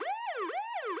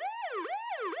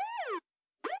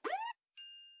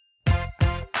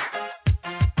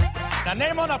The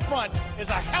name on the front is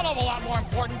a hell of a lot more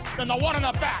important than the one on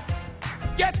the back.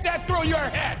 Get that through your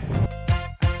head.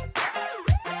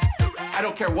 I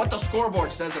don't care what the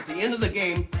scoreboard says at the end of the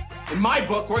game. In my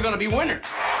book, we're going to be winners.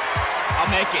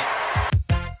 I'll make it.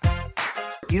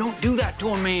 You don't do that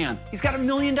to a man. He's got $1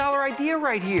 million idea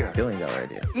right here. $1 billion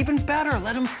idea. Even better,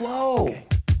 let him flow. Okay.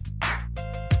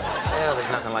 Well,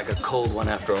 there's nothing like a cold one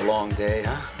after a long day,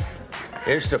 huh?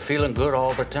 Here's to feeling good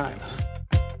all the time.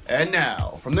 And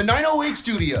now, from the 908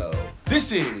 studio,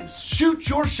 this is Shoot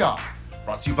Your Shot.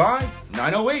 Brought to you by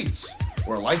 908s,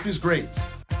 where life is great.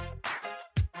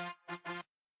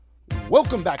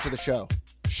 Welcome back to the show.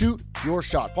 Shoot Your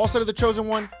Shot. Paul Sutter, the chosen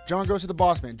one. John Gross, the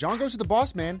boss man. John Gross, the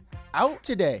boss man, out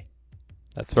today.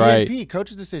 That's right. DNP,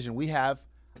 coach's decision. We have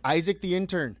Isaac the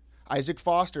intern, Isaac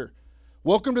Foster.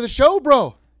 Welcome to the show,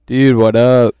 bro. Dude, what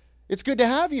up? It's good to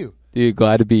have you. Dude,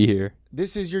 glad to be here.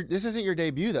 This isn't your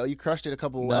debut though. You crushed it a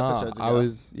couple episodes ago. I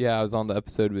was on the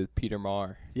episode with Peter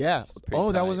Maher. Yeah.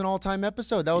 Oh, that was an all-time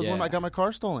episode. That was when I got my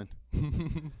car stolen.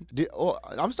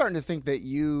 I'm starting to think that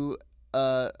you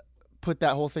put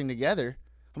that whole thing together.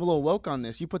 I'm a little woke on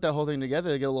this. You put that whole thing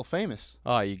together to get a little famous.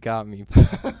 Oh, you got me.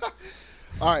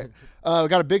 All right. We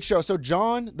got a big show. So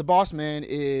John, the boss man,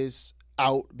 is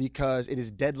out because it is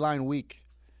deadline week.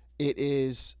 It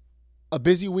is a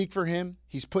busy week for him.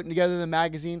 He's putting together the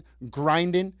magazine,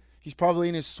 grinding. He's probably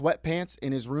in his sweatpants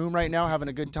in his room right now having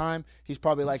a good time. He's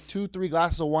probably like 2-3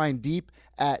 glasses of wine deep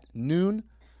at noon.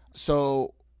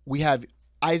 So we have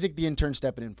Isaac the intern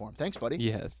stepping in for him. Thanks, buddy.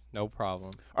 Yes, no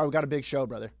problem. All right, we got a big show,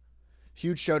 brother.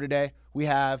 Huge show today. We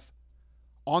have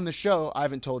on the show, I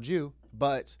haven't told you,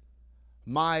 but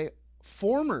my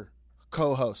former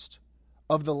co-host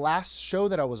of the last show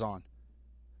that I was on,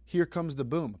 Here Comes the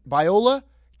Boom. Biola,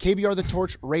 KBR The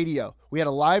Torch Radio. We had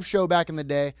a live show back in the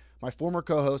day. My former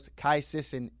co-host, Kai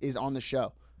Sisson, is on the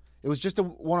show. It was just a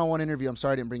one-on-one interview. I'm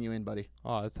sorry I didn't bring you in, buddy.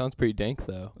 Oh, that sounds pretty dank,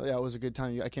 though. Yeah, it was a good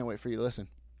time. I can't wait for you to listen.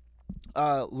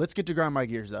 Let's get to grind my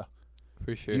gears, though.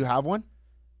 For sure. Do you have one?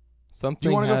 Something Do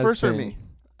you want to go first or been, me?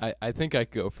 I think I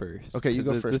could go first. Okay, you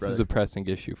go first, This brother. is a pressing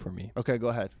issue for me. Okay, go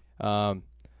ahead.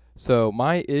 So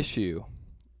my issue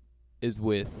is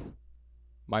with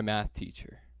my math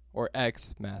teacher or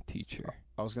ex-math teacher.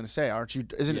 I was going to say, aren't you?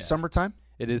 Isn't it summertime?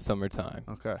 It is summertime.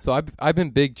 Okay. So I've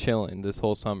been big chilling this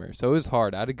whole summer. So it was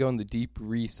hard. I had to go in the deep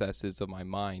recesses of my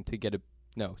mind to get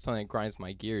something that grinds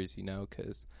my gears,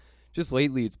 because just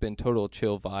lately it's been total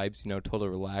chill vibes, total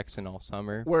relaxing all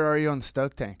summer. Where are you on the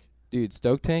Stoke Tank? Dude,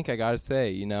 Stoke Tank, I got to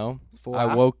say, It's full I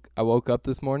half? woke up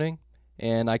this morning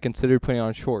and I considered putting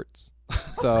on shorts.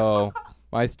 So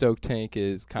my Stoke Tank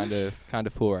is kind of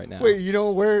full right now. Wait, you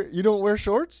don't wear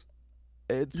shorts?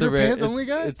 It's You're a rare, pants only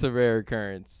guy? It's a rare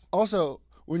occurrence. Also,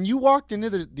 when you walked into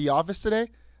the office today,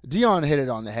 Dion hit it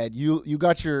on the head. You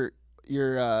got your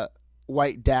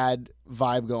white dad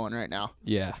vibe going right now.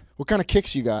 Yeah. What kind of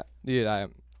kicks you got? Dude,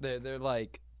 they're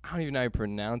like, I don't even know how you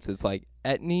pronounce it. It's like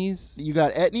etnies. You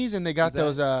got etnies and they got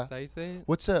those Is that how you say it?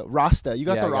 what's a Rasta? You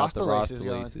got Yeah, the I got Rasta the laces Rasta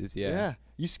going. laces, yeah. Yeah.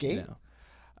 You skate? No.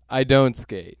 I don't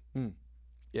skate. Hmm.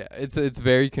 Yeah, it's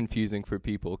very confusing for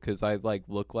people because I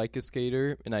look like a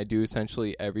skater and I do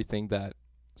essentially everything that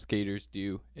skaters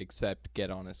do except get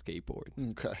on a skateboard.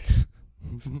 Okay.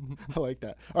 I like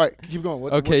that. All right, keep going.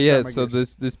 Okay, yeah. So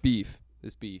this beef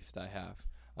that I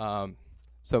have.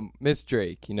 So Miss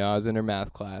Drake, I was in her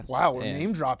math class. Wow, we're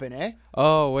name dropping, eh?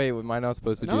 Oh wait, am I not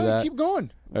supposed to do that? No, keep going.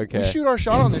 Okay. We shoot our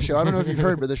shot on this show. I don't know if you've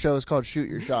heard, but the show is called Shoot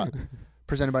Your Shot,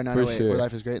 presented by 908, sure. where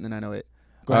life is great in the 908.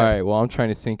 Go All ahead. right. Well, I'm trying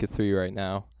to sync it through right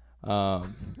now.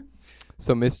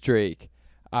 So Miss Drake,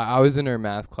 I was in her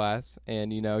math class,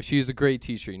 and she's a great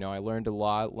teacher. I learned a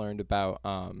lot. Learned about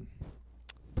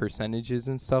percentages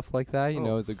and stuff like that. It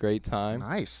was a great time.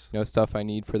 Nice. Stuff I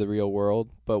need for the real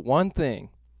world. But one thing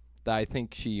that I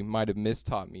think she might have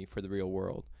mistaught me for the real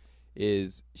world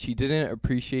is she didn't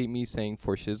appreciate me saying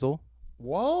for shizzle.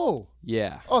 Whoa.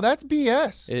 Yeah. Oh, that's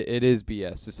BS. It is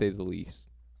BS to say the least.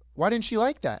 Why didn't she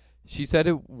like that? She said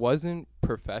it wasn't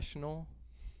professional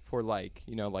for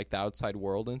the outside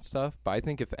world and stuff. But I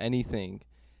think if anything,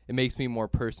 it makes me a more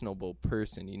personable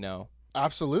person,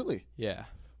 Absolutely. Yeah.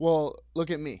 Well,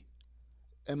 look at me.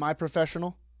 Am I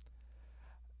professional?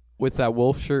 With that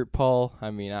wolf shirt, Paul,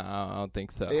 I mean, I don't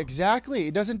think so. Exactly.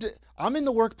 It doesn't. I'm in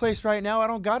the workplace right now. I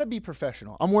don't got to be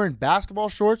professional. I'm wearing basketball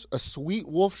shorts, a sweet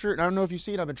wolf shirt, and I don't know if you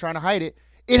see it. I've been trying to hide it.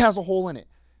 It has a hole in it.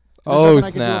 There's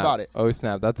nothing I can do about it. Oh,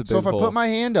 snap. That's a big So if hole. I put my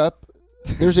hand up,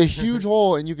 there's a huge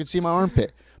hole, and you can see my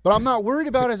armpit. But I'm not worried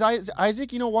about it,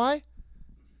 Isaac. You know why?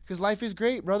 Because life is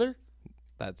great, brother.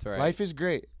 That's right. Life is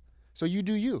great. So you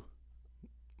do you.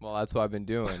 Well, that's what I've been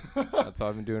doing. That's what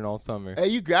I've been doing all summer. Hey,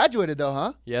 you graduated though,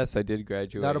 huh? Yes, I did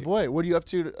graduate. Not a boy. What are you up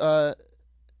to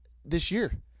this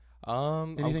year?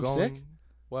 Anything sick?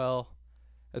 Well,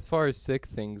 as far as sick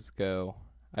things go,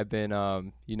 I've been,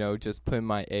 just putting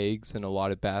my eggs in a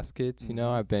lot of baskets. You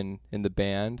know, I've been in the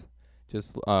band,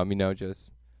 just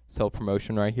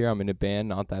self-promotion right here. I'm in a band,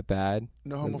 Not That Bad.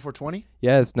 No Homo 420?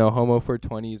 Yes, No Homo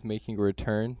 420 is making a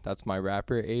return. That's my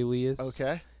rapper alias.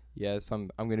 Okay. Yes, I'm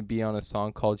going to be on a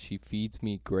song called She Feeds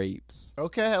Me Grapes.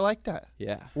 Okay, I like that.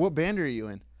 Yeah. What band are you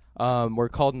in? We're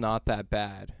called Not That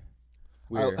Bad.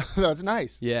 That's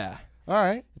nice. Yeah. All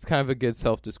right. It's kind of a good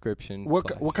self-description.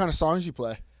 What kind of songs you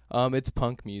play? It's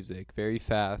punk music, very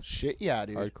fast. Shit, yeah,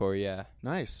 dude. Hardcore, yeah.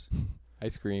 Nice. I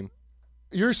scream.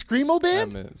 You're a screamo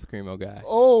band? I'm a screamo guy.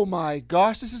 Oh my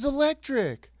gosh, this is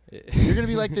electric. You're gonna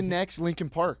be like the next Linkin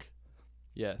Park.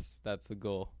 Yes, that's the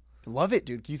goal. Love it,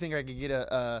 dude. Do you think I could get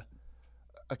a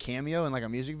cameo in like a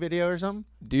music video or something?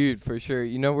 Dude, for sure.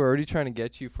 You know, we're already trying to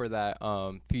get you for that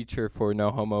feature for No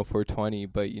Homo 420,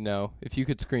 but you know, if you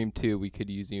could scream too, we could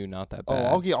use you. Not That Bad.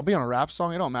 Oh, I'll be on a rap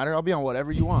song. It don't matter. I'll be on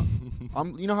whatever you want.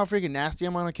 You know how freaking nasty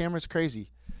I'm on a camera? It's crazy.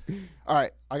 All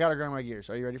right, I gotta grind my gears.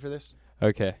 Are you ready for this?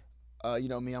 Okay. You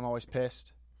know me, I'm always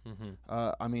pissed. Mm-hmm.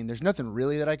 I mean, there's nothing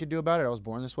really that I could do about it. I was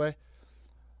born this way.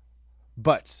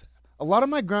 But a lot of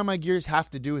my grind my gears have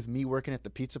to do with me working at the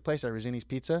pizza place at Rosini's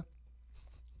Pizza.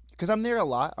 Because I'm there a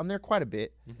lot. I'm there quite a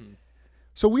bit. Mm-hmm.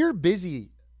 So we were busy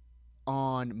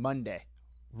on Monday.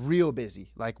 Real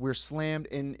busy. Like we're slammed.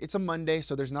 And it's a Monday,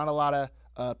 so there's not a lot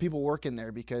of people working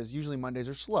there because usually Mondays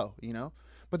are slow, you know.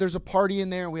 But there's a party in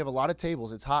there, and we have a lot of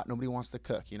tables. It's hot. Nobody wants to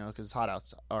cook, you know, because it's hot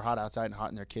outside and hot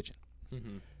in their kitchen.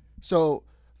 Mm-hmm. So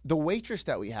the waitress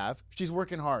that we have, she's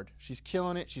working hard. She's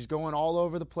killing it. She's going all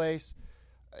over the place,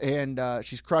 and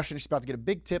she's crushing it. She's about to get a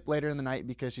big tip later in the night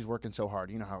because she's working so hard.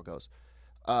 You know how it goes.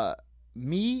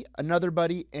 Me, another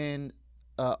buddy, and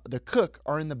the cook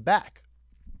are in the back,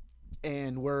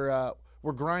 and we're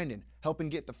grinding, helping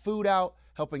get the food out,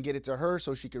 helping get it to her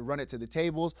so she could run it to the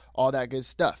tables, all that good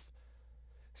stuff.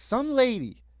 Some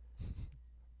lady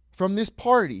from this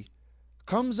party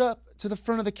comes up to the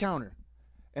front of the counter,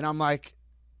 and I'm like,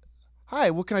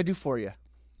 "Hi, what can I do for you?"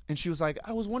 And she was like,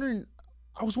 I was wondering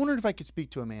if I could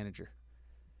speak to a manager."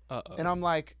 Uh-oh. And I'm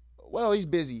like, "Well, he's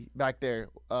busy back there.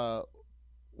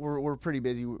 We're pretty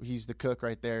busy. He's the cook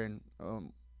right there,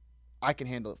 and I can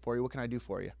handle it for you. What can I do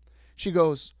for you?" She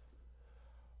goes,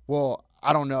 "Well,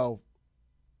 I don't know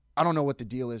what the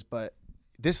deal is, but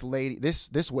this lady,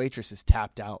 this waitress is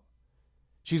tapped out.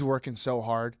 She's working so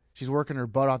hard. She's working her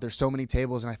butt off. There's so many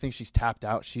tables, and I think she's tapped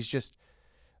out. She's just,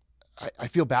 I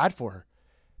feel bad for her."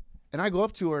 And I go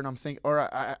up to her,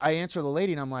 and I answer the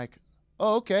lady, and I'm like,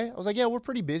 "Oh, okay." I was like, "Yeah, we're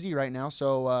pretty busy right now,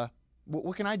 so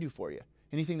what can I do for you?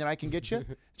 Anything that I can get you?"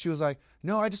 She was like,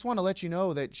 "No, I just want to let you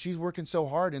know that she's working so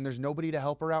hard, and there's nobody to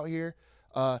help her out here.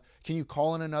 Can you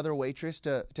call in another waitress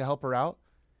to help her out?"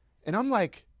 And I'm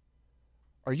like,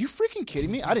 "Are you freaking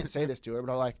kidding me?" I didn't say this to her,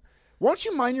 but I'm like, "Why don't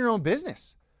you mind your own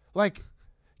business? Like,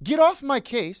 get off my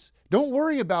case. Don't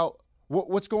worry about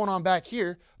what's going on back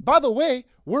here. By the way,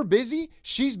 we're busy.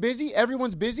 She's busy.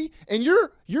 Everyone's busy. And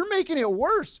you're making it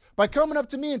worse by coming up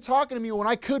to me and talking to me when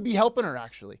I could be helping her,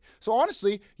 actually. So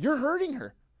honestly, you're hurting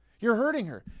her. You're hurting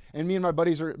her." And me and my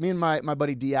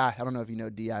buddy D.I., I don't know if you know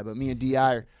D.I., but me and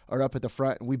D.I. are up at the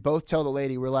front. And we both tell the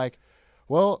lady, we're like,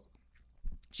 "Well,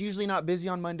 she's usually not busy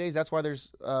on Mondays. That's why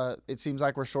it seems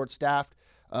like we're short-staffed.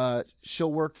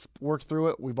 She'll work through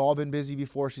it. We've all been busy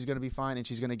before. She's going to be fine, and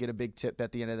she's going to get a big tip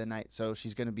at the end of the night. So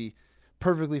she's going to be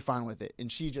perfectly fine with it."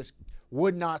 And she just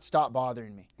would not stop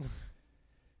bothering me.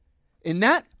 And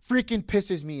that freaking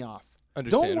pisses me off.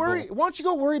 Don't worry. Why don't you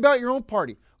go worry about your own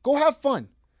party? Go have fun.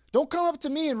 Don't come up to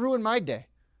me and ruin my day.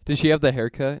 Did she have the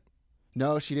haircut?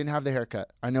 No, she didn't have the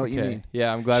haircut. I know what you mean.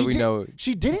 Yeah, I'm glad we know.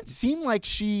 She didn't seem like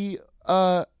she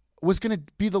was going to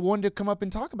be the one to come up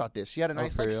and talk about this. She had a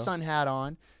nice sun hat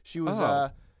on. She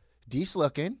was decent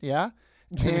looking, yeah.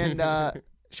 And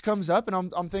she comes up,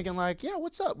 and I'm thinking like, "Yeah,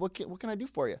 what's up? What can I do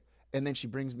for you?" And then she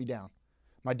brings me down.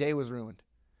 My day was ruined.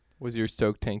 Was your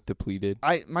stoke tank depleted?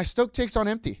 My stoke tank's on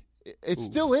empty. It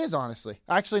still is, honestly.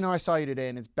 Actually, no, I saw you today,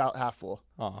 and it's about half full.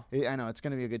 Oh, I know. It's going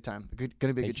to be a good time. Going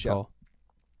to be a good show. Call.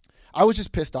 I was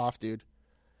just pissed off, dude.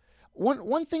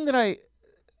 One thing that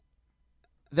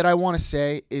I want to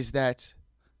say is that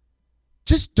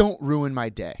just don't ruin my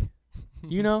day.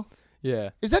 You know?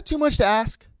 Yeah. Is that too much to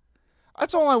ask?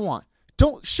 That's all I want.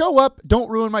 Don't show up, don't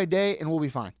ruin my day, and we'll be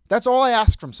fine. That's all I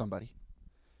ask from somebody.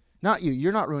 Not you.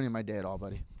 You're not ruining my day at all,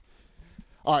 buddy.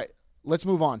 All right, let's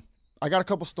move on. I got a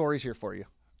couple stories here for you.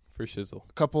 For shizzle.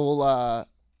 A couple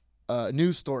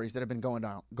news stories that have been going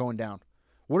down.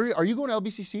 Are you going to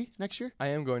LBCC next year? I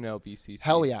am going to LBCC.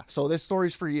 Hell yeah. So this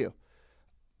story's for you.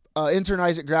 Intern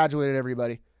Isaac graduated,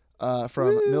 everybody,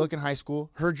 from Milliken High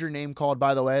School. Heard your name called,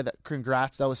 by the way.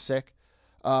 Congrats. That was sick.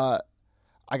 I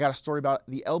got a story about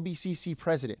the LBCC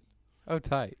president. Oh,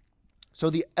 tight. So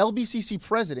the LBCC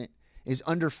president is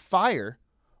under fire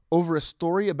over a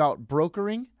story about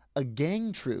brokering a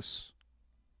gang truce.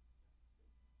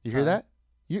 You hear that?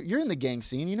 You're in the gang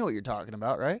scene. You know what you're talking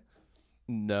about, right?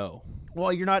 No.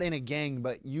 Well, you're not in a gang,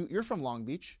 but you're from Long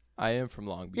Beach. I am from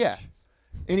Long Beach. Yeah.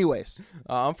 Anyways.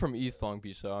 I'm from East Long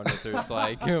Beach, so I don't know if there's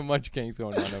like much gangs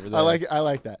going on over there. I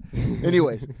like that.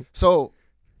 Anyways, so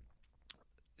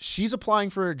she's applying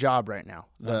for a job right now.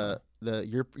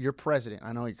 Your president.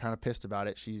 I know you're kind of pissed about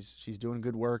it. She's doing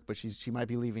good work, but she might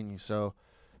be leaving you. So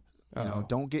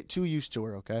don't get too used to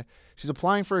her, okay? She's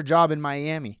applying for a job in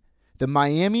Miami.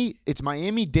 It's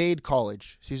Miami-Dade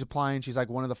College. She's applying. She's like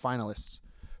one of the finalists.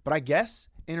 But I guess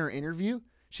in her interview,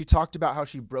 she talked about how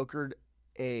she brokered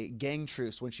a gang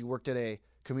truce when she worked at a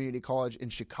community college in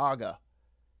Chicago.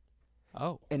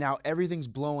 Oh. And now everything's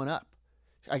blowing up.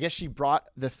 I guess she brought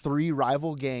the 3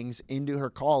 rival gangs into her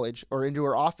college or into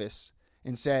her office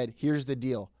and said, here's the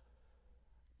deal.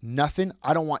 Nothing.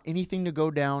 I don't want anything to go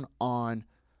down on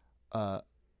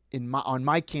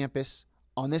my campus,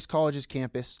 on this college's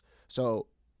campus. So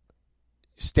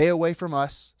stay away from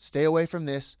us. Stay away from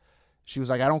this. She was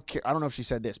like, I don't care. I don't know if she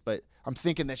said this, but I'm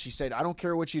thinking that she said, I don't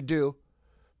care what you do,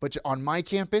 but on my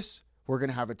campus, we're going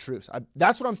to have a truce.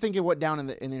 That's what I'm thinking went down in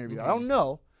the interview. I don't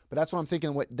know, but that's what I'm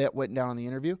thinking that went down in the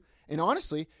interview. And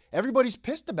honestly, everybody's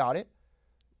pissed about it.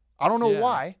 I don't know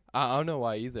why. I don't know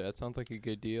why either. That sounds like a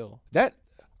good deal.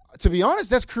 To be honest,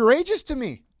 that's courageous to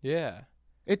me. Yeah.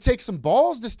 It takes some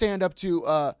balls to stand up to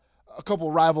a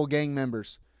couple rival gang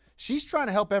members. She's trying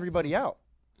to help everybody out,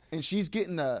 and she's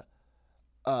getting the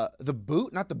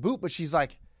boot, not the boot, but she's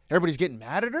like, everybody's getting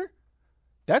mad at her.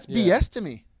 That's BS to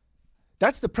me.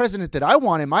 That's the president that I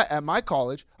want at my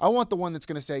college. I want the one that's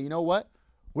going to say, you know what,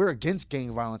 we're against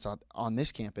gang violence on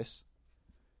this campus.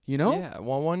 You know? Yeah.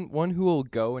 Well, one who will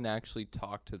go and actually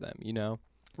talk to them. You know.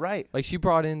 Right. Like she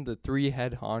brought in the 3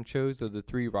 head honchos of the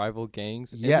 3 rival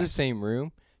gangs in the same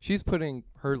room. She's putting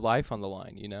her life on the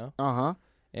line. You know.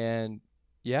 And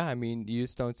yeah, I mean, you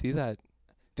just don't see that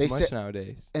much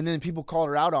nowadays. And then people called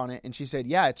her out on it, and she said,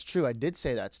 yeah, it's true. I did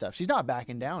say that stuff. She's not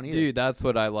backing down either. Dude, that's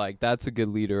what I like. That's a good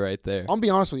leader right there. I'm going to be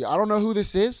honest with you. I don't know who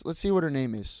this is. Let's see what her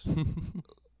name is.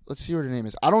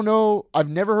 I don't know. I've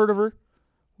never heard of her.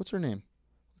 What's her name?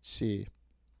 Let's see.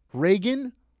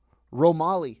 Reagan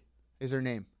Romali is her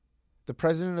name. The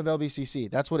president of LBCC.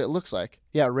 That's what it looks like.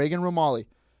 Yeah, Reagan Romali.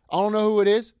 I don't know who it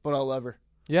is, but I love her.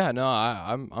 Yeah, no,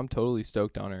 I'm totally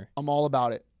stoked on her. I'm all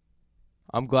about it.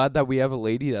 I'm glad that we have a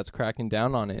lady that's cracking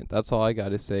down on it. That's all I got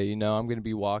to say. You know, I'm going to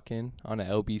be walking on a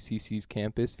LBCC's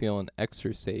campus feeling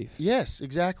extra safe. Yes,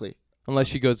 exactly. Unless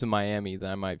she goes to Miami,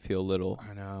 then I might feel a little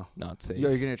not safe.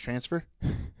 Are you going to transfer?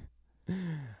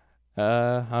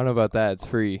 I don't know about that. It's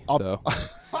free.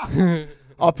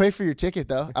 I'll pay for your ticket,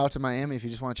 though, out to Miami if you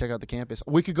just want to check out the campus.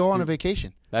 We could go on a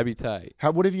vacation. That'd be tight.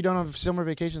 What have you done on summer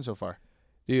vacation so far?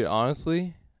 Dude,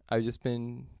 honestly, I've just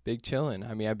been big chilling.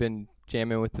 I mean, I've been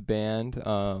jamming with the band.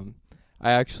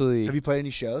 Have you played any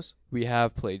shows? We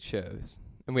have played shows,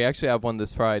 and we actually have one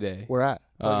this Friday. Where at?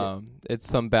 It's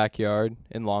some backyard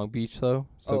in Long Beach, though,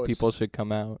 so people should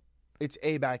come out. It's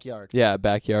a backyard. Yeah,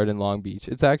 backyard in Long Beach.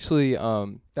 It's actually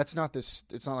That's not this.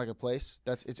 It's not like a place.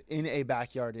 It's in a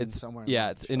backyard somewhere.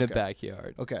 It's in a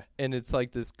backyard. Okay. And it's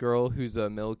like this girl who's a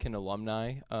Milliken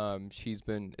alumni.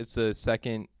 It's the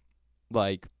second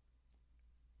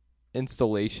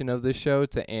installation of this show.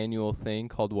 It's an annual thing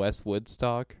called West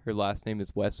Woodstock. Her last name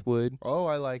is Westwood. Oh,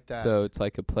 I like that. So it's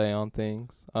like a play on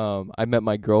things. I met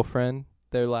my girlfriend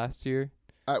there last year.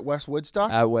 At West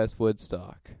Woodstock? At West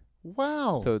Woodstock.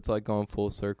 Wow. So it's like going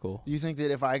full circle. Do you think that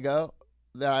if I go,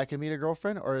 that I can meet a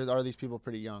girlfriend, or are these people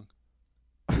pretty young?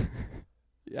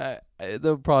 Yeah,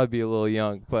 they'll probably be a little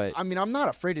young, but I mean, I'm not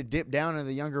afraid to dip down in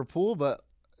the younger pool, but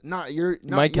you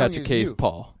might catch a case,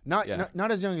 Paul. Not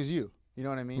as young as you. You know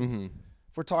what I mean? Mm-hmm.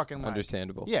 If we're talking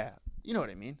understandable. Yeah, you know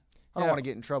what I mean. I don't want to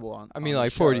get in trouble on. I mean, on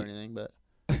like the show 40 or anything, but.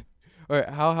 All right,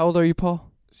 how old are you,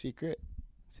 Paul? Secret.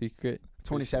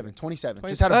 27. 27.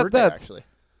 Just had a birthday actually.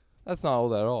 That's not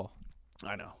old at all.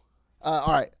 I know.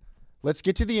 All right, let's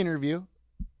get to the interview.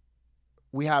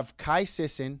 We have Kai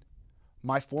Sisson,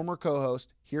 my former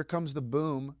co-host. Here Comes the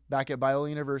Boom back at Biola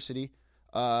University.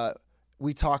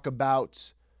 We talk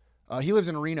about. He lives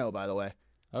in Reno, by the way.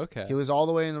 Okay. He lives all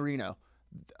the way in Reno.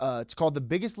 It's called the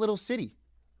biggest little city.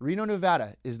 Reno,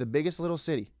 Nevada is the biggest little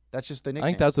city. That's just the nickname. I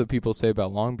think that's what people say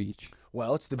about Long Beach.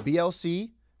 Well, it's the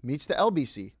BLC, meets the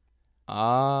LBC.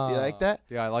 Ah. You like that?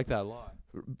 Yeah, I like that a lot.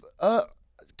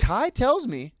 Kai tells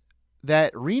me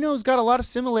that Reno's got a lot of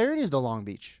similarities to Long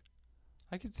Beach.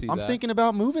 I could see I'm that. thinking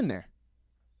about moving there.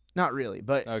 Not really,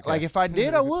 but Okay. like if I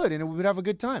did, I would, and we would have a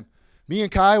good time. Me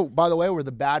and Kai, by the way, were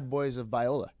the bad boys of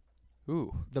Biola.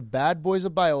 Ooh. The bad boys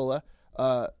of Biola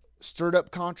stirred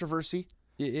up controversy.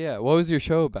 Yeah. What was your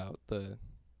show about?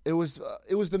 It was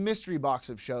the mystery box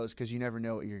of shows because you never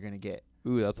know what you're gonna get.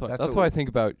 Ooh, that's That's what I think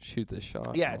about Shoot the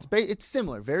Shot. Yeah, it's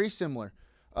similar, very similar.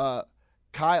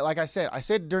 Kai, like I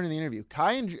said during the interview,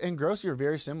 Kai and Grossi are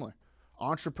very similar.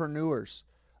 Entrepreneurs,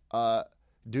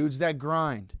 dudes that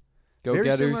grind, very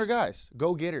Go-getters. similar guys,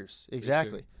 go-getters,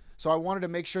 exactly. So I wanted to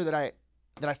make sure that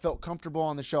I felt comfortable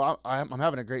on the show. I'm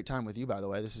having a great time with you, by the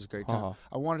way. This is a great time.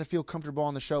 I wanted to feel comfortable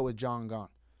on the show with John Gahn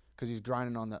because he's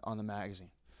grinding on the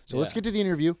magazine. So let's get to the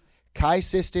interview. Kai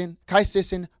Sisson,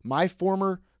 my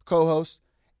former co-host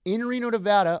in Reno,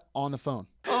 Nevada, on the phone.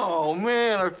 Oh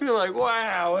man, I feel like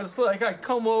wow. It's like I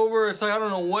come over, it's like I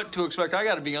don't know what to expect. I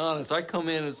gotta be honest. I come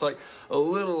in, it's like a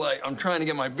little like I'm trying to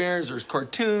get my bearings. There's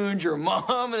cartoons, your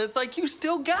mom, and it's like you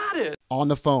still got it. On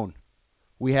the phone,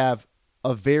 we have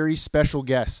a very special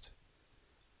guest.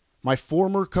 My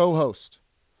former co-host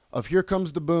of Here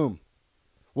Comes the Boom.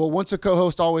 Well, once a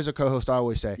co-host, always a co-host, I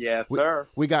always say. Yes, sir.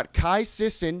 We got Kai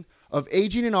Sisson of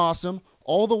Aging and Awesome,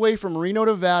 all the way from Reno,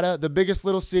 Nevada, the biggest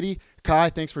little city. Kai,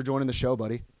 thanks for joining the show,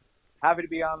 buddy. Happy to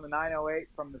be on the 908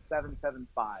 from the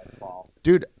 775, Paul.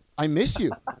 Dude, I miss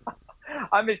you.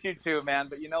 I miss you too, man.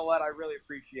 But you know what? I really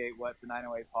appreciate what the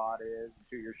 908 pod is,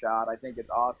 Shoot Your Shot. I think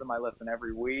it's awesome. I listen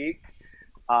every week.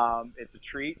 It's a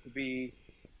treat to be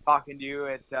talking to you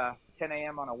at 10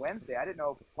 a.m. on a Wednesday. I didn't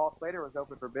know Paul Slater was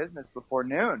open for business before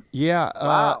noon. Yeah.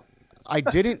 Wow. I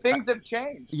didn't. Things have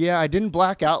changed. Yeah, I didn't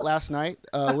black out last night,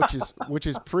 which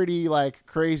is pretty like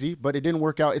crazy, but it didn't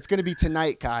work out. It's going to be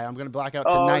tonight, Kai. I'm going to black out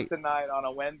tonight. Oh, tonight on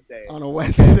a Wednesday. On a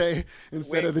Wednesday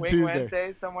instead of the Wing Tuesday.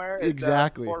 Wednesday somewhere.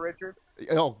 Exactly. Poor Richard.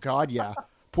 Oh God, yeah.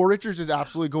 Poor Richards is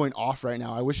absolutely going off right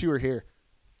now. I wish you were here.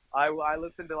 I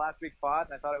listened to last week's pod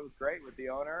and I thought it was great with the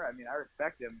owner. I mean, I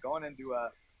respect him going into a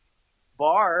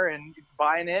bar and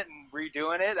buying it and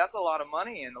redoing it. That's a lot of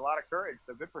money and a lot of courage.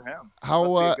 So good for him.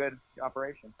 Must be a good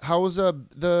operation. How was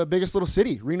the biggest little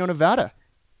city, Reno, Nevada?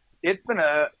 It's been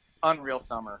a unreal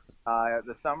summer.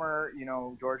 The summer,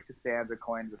 George Costanza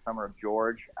coined the summer of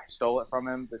George. I stole it from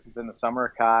him. This has been the summer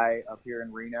of Kai up here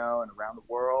in Reno and around the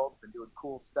world. Been doing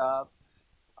cool stuff.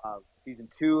 Season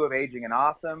 2 of Aging and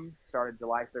Awesome started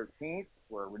July 13th.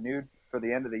 We're renewed for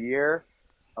the end of the year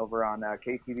over on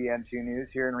KTVN 2 News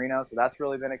here in Reno. So that's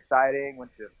really been exciting. Went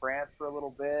to France for a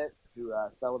little bit to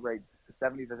celebrate the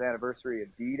 75th anniversary of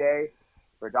D-Day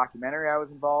for a documentary I was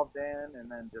involved in.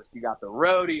 And then you got the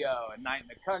rodeo and Night in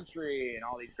the Country and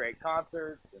all these great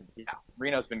concerts. And yeah,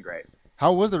 Reno's been great.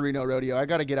 How was the Reno rodeo? I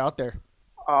got to get out there.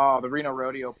 Oh, the Reno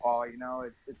rodeo, Paul.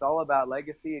 It's all about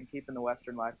legacy and keeping the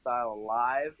Western lifestyle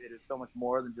alive. It is so much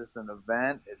more than just an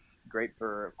event. It's great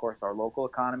for, of course, our local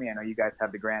economy. I know you guys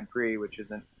have the Grand Prix, which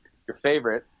isn't your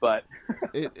favorite, but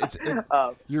it's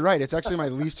you're right. It's actually my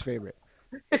least favorite.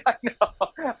 I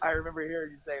know. I remember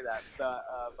hearing you say that.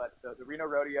 But the Reno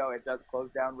rodeo, it does close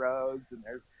down roads, and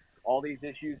there's all these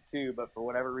issues too. But for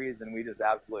whatever reason, we just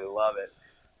absolutely love it,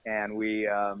 and we.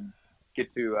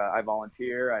 I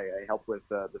volunteer. I help with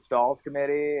the stalls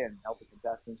committee and help the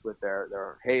contestants with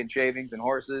their hay and shavings and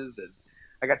horses. And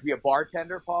I got to be a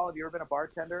bartender, Paul. Have you ever been a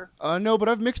bartender? No, but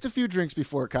I've mixed a few drinks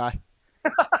before, Kai.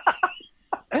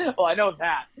 Well, I know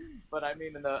that, but I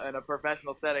mean, in a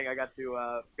professional setting, I got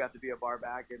to be a bar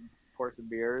back and pour some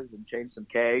beers and change some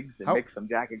kegs and mix some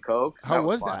Jack and Cokes. How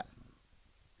was that?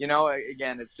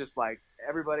 Again, it's just like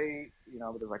everybody.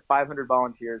 There's like 500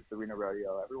 volunteers at the Reno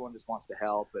Rodeo. Everyone just wants to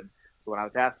help. And so when I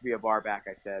was asked to be a bar back,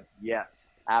 I said yes,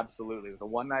 absolutely. It was a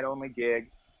one-night only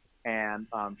gig, and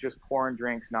just pouring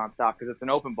drinks nonstop because it's an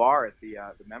open bar at the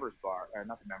members bar, or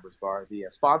not the members bar, the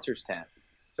sponsors tent.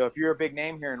 So if you're a big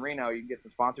name here in Reno, you can get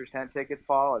some sponsors tent tickets,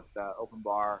 Paul. It's open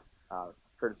bar,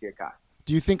 courtesy of Kai.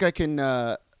 Do you think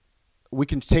we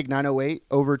can take 908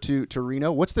 over to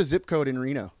Reno? What's the zip code in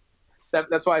Reno?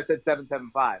 That's why I said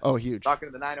 775. Oh, huge. Talking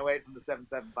to the 908 from the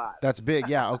 775. That's big.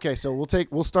 Yeah. Okay. So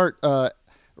we'll start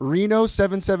Reno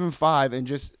 775 and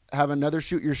just have another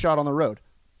Shoot Your Shot on the road.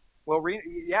 Well,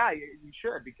 yeah, you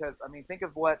should, because think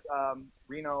of what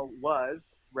Reno was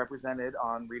represented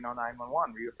on Reno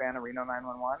 911. Were you a fan of Reno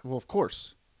 911? Well, of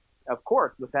course. Of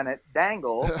course, Lieutenant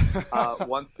Dangle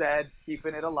once said,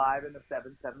 keeping it alive in the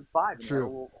 775. And True. He had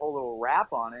a whole little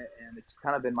rap on it, and it's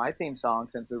kind of been my theme song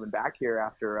since moving back here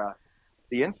after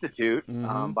the Institute,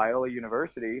 Biola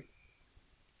University,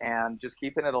 and just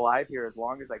keeping it alive here as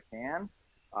long as I can.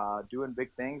 doing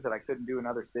big things that I couldn't do in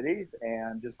other cities,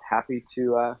 and just happy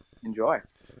to enjoy.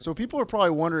 So people are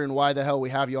probably wondering why the hell we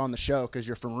have you on the show, because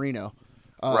you're from Reno.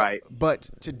 Right. But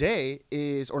today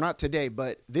is, or not today,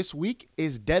 but this week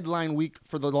is deadline week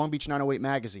for the Long Beach 908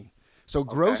 magazine. So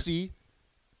Grossi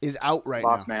is out right now.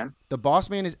 Boss man. The boss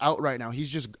man is out right now. He's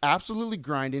just absolutely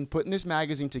grinding, putting this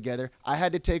magazine together. I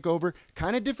had to take over.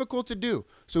 Kind of difficult to do.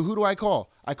 So who do I call?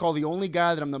 I call the only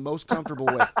guy that I'm the most comfortable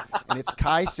with, and it's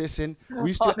Kai Sisson.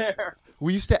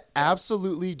 We used to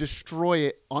absolutely destroy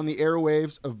it on the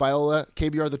airwaves of Biola,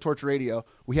 KBR, the Torch Radio.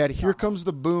 We had Here Comes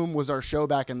the Boom was our show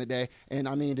back in the day. And,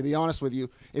 I mean, to be honest with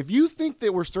you, if you think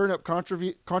that we're stirring up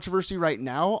controversy right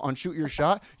now on Shoot Your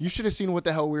Shot, you should have seen what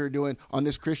the hell we were doing on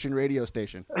this Christian radio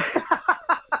station.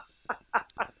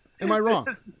 Am I wrong?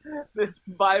 This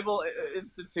Bible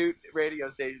Institute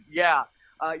radio station. Yeah.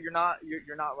 You're not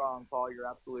wrong, Paul. You're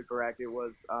absolutely correct. It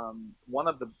was one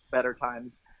of the better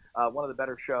times, one of the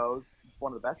better shows,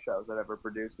 one of the best shows I've ever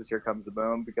produced was Here Comes the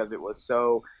Boom, because it was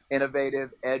so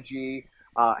innovative, edgy,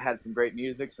 had some great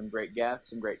music, some great guests,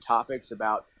 some great topics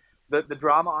about the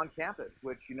drama on campus,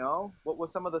 which, what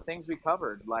was some of the things we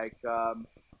covered? Like,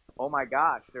 oh my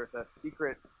gosh, there's a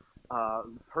secret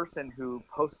person who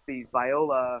posts these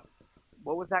Viola,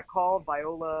 what was that called?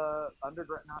 Viola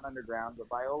Underground, not Underground, but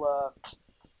Viola.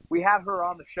 We had her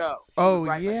on the show.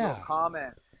 Yeah.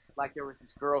 Comments. Like, there was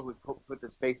this girl who put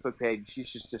this Facebook page.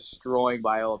 She's just destroying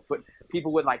Viola.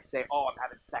 People would say, "Oh, I'm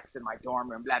having sex in my dorm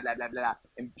room," blah blah blah blah,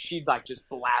 and she'd just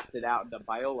blast it out. And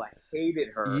Viola hated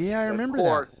her. Yeah, I remember of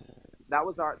course,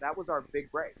 that. That was our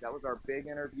big break. That was our big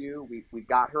interview. We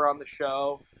got her on the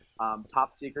show.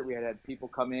 Top secret. We had people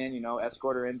come in,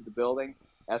 escort her into the building,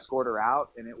 escort her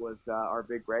out, and it was our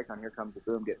big break on Here Comes the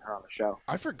Boom, getting her on the show.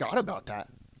 I forgot about that.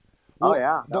 Well,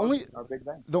 yeah, that was our big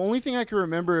thing. The only thing I can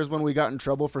remember is when we got in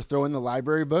trouble for throwing the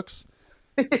library books.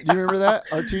 Do you remember that?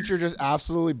 Our teacher just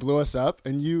absolutely blew us up,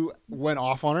 and you went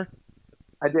off on her.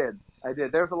 I did.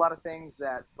 There's a lot of things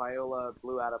that Viola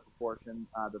blew out of proportion.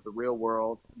 That the real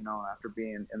world, after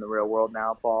being in the real world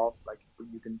now, Paul,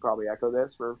 you can probably echo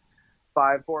this for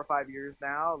 4 or 5 years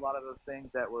now. A lot of those things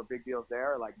that were big deals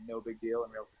there are no big deal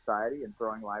in real society, and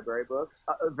throwing library books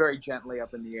very gently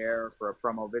up in the air for a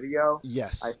promo video.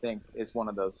 Yes. I think is one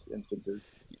of those instances.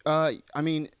 I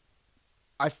mean,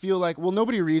 I feel like,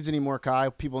 nobody reads anymore, Kai.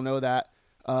 People know that.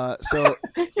 So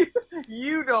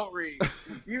you don't read.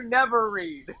 You never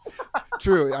read.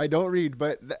 True. I don't read,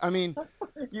 but I mean,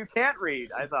 you can't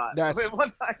read. I thought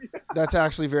one time. That's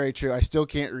actually very true. I still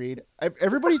can't read.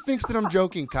 Everybody thinks that I'm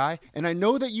joking, Kai, and I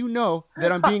know that you know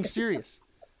that I'm being serious.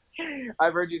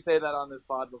 I've heard you say that on this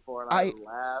pod before, and I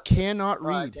laugh. Cannot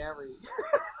read. I can't read.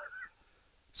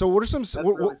 So what are some?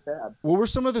 Really sad. What were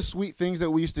some of the sweet things that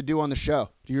we used to do on the show?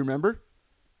 Do you remember?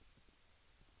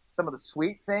 Some of the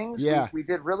sweet things? Yeah. We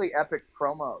did really epic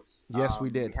promos. Yes, we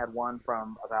did. We had one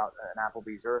from about an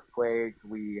Applebee's earthquake.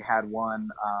 We had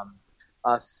one,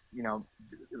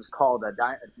 it was called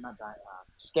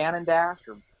Scan and Dash,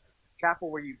 or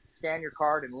Chapel, where you scan your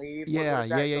card and leave. Yeah.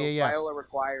 Viola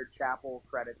required Chapel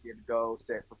credits. You had to go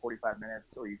sit for 45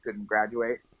 minutes or you couldn't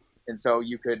graduate. And so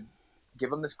you could give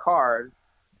them this card,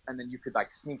 and then you could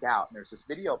sneak out. And there's this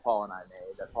video Paul and I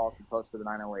made that Paul could post to the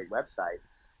 908 website,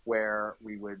 where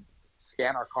we would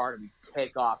scan our card and we'd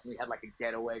take off, and we had a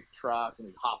getaway truck, and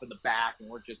we'd hop in the back, and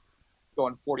we're just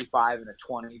going 45 and a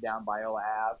 20 down Viola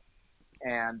Ave.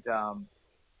 And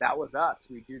that was us.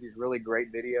 We do these really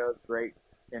great videos, great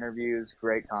interviews,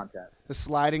 great content. The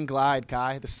slide and glide,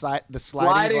 Kai. The slide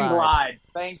and glide.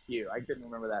 Thank you. I couldn't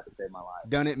remember that to save my life.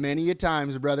 Done it many a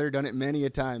times, brother. Done it many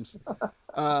a times.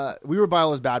 We were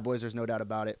Biola's bad boys. There's no doubt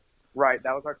about it. Right.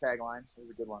 That was our tagline. It was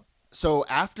a good one. So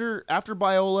after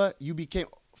Biola, you became.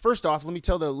 First off, let me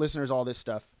tell the listeners all this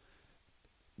stuff.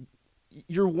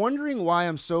 You're wondering why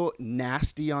I'm so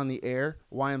nasty on the air,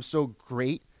 why I'm so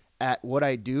great at what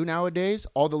I do nowadays.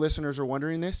 All the listeners are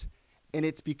wondering this. And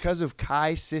it's because of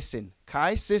Kai Sisson.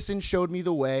 Kai Sisson showed me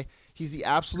the way. He's the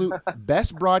absolute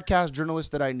best broadcast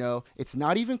journalist that I know. It's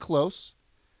not even close.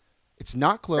 It's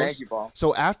not close. Thank you, Paul.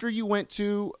 So after you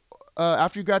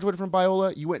graduated from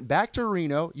Biola, you went back to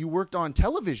Reno. You worked on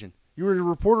television. You were a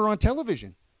reporter on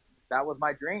television. That was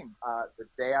my dream. The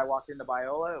day I walked into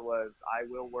Biola, it was, I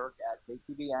will work at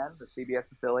KTVN, the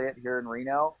CBS affiliate here in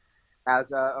Reno,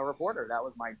 as a reporter. That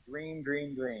was my dream.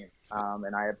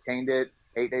 And I obtained it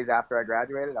 8 days after I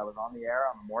graduated. I was on the air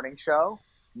on the morning show.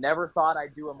 Never thought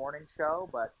I'd do a morning show,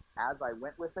 but as I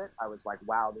went with it, I was like,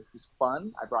 wow, this is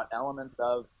fun. I brought elements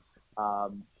of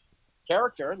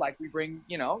character, like you bring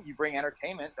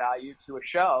entertainment value to a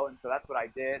show. And so that's what I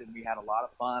did. And we had a lot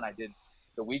of fun. I did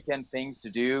the weekend things to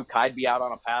do. Kai'd be out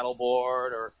on a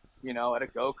paddleboard, or at a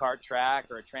go-kart track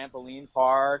or a trampoline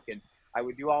park, and I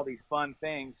would do all these fun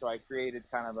things. So I created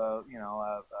kind of a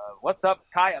what's up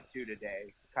Kai up to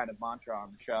today kind of mantra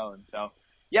on the show. And so,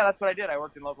 yeah, that's what I did. I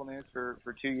worked in local news for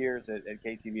 2 years at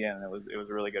KTVN, and it was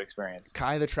a really good experience.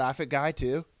 Kai, the traffic guy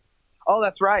too. Oh,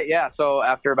 that's right. Yeah. So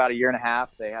after about a year and a half,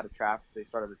 they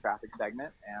started a traffic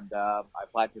segment, and I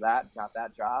applied for that and got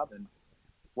that job, and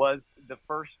was the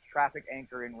first traffic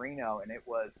anchor in Reno. And it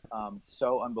was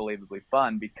so unbelievably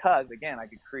fun because, again, I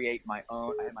could create I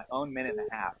had my own minute and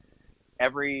a half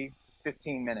every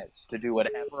 15 minutes to do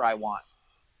whatever I want.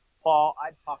 Paul,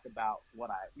 I'd talk about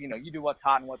you do what's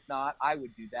hot and what's not. I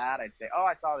would do that. I'd say, oh,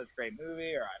 I saw this great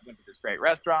movie, or I went to this great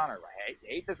restaurant, or I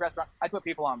hate this restaurant. I'd put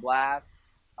people on blast.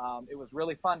 It was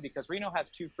really fun because Reno has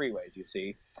 2 freeways, you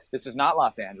see. This is not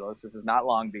Los Angeles. This is not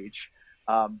Long Beach.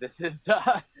 This is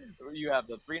you have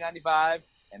the 395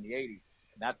 and the 80,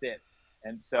 and that's it.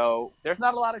 And so there's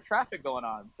not a lot of traffic going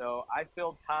on. So I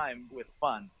filled time with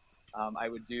fun. I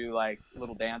would do like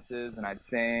little dances, and I'd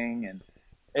sing, and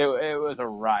it was a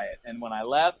riot. And when I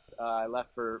left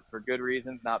for good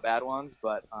reasons, not bad ones,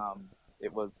 but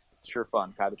it was sure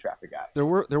fun. Kai the traffic guy. There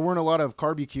weren't a lot of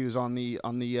barbecues on the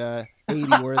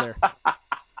 80, were there?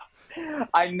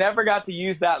 I never got to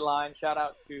use that line. Shout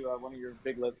out to one of your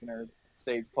big listeners,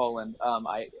 Sage Poland.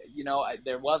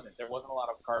 There wasn't a lot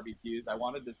of barbecues. I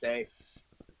wanted to say,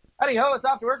 howdy ho, it's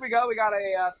off to work we go. We got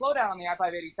a slowdown on the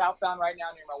I-580 southbound right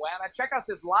now near Moana. Check out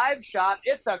this live shot.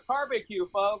 It's a barbecue,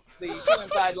 folks. The 2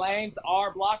 inside lanes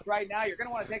are blocked right now. You're going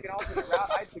to want to take an alternate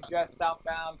route. I'd suggest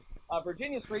southbound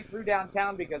Virginia Street through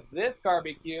downtown because this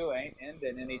barbecue ain't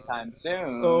ending anytime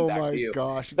soon. Oh, Back my to you.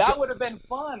 gosh. That would have been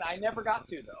fun. I never got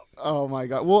to, though. Oh, my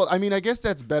God. Well, I mean, I guess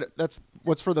that's better. That's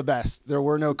what's for the best. There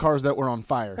were no cars that were on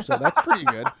fire, so that's pretty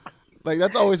good. Like,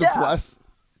 that's always a plus.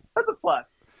 That's a plus.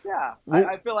 Yeah. Well,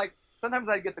 I feel like sometimes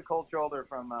I'd get the cold shoulder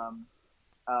from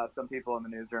some people in the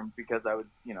newsroom because I would,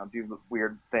 do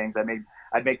weird things.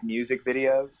 I'd make music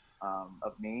videos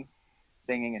of me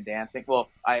singing and dancing. Well,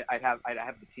 I'd have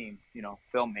the team,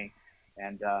 film me,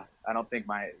 and I don't think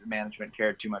my management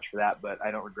cared too much for that, but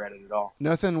I don't regret it at all.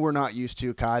 Nothing we're not used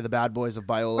to, Kai, the bad boys of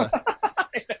Biola.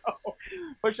 I know,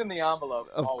 pushing the envelope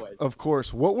always. Of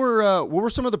course. What were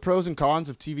some of the pros and cons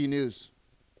of TV news?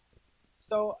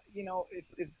 So,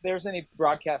 if there's any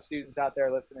broadcast students out there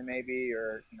listening, maybe,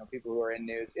 or people who are in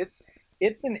news,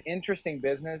 it's an interesting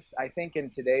business. I think in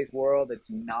today's world, it's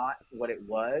not what it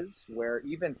was, where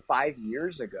even 5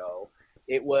 years ago,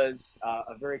 it was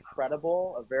a very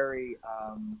credible, a very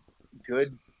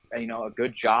good, a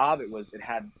good job. It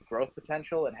had growth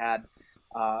potential. It had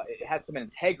some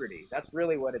integrity. That's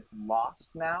really what it's lost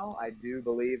now. I do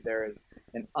believe there is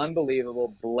an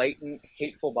unbelievable, blatant,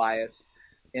 hateful bias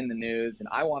in the news, and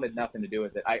I wanted nothing to do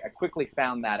with it. I quickly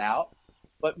found that out.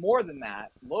 But more than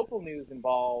that, local news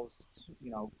involves,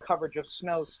 coverage of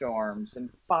snowstorms and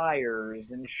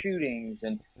fires and shootings.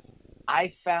 And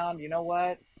I found,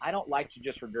 I don't like to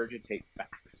just regurgitate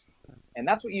facts. And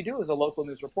that's what you do as a local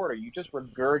news reporter. You just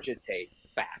regurgitate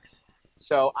facts.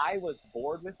 So I was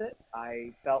bored with it.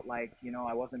 I felt like,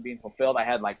 I wasn't being fulfilled. I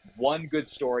had like one good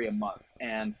story a month.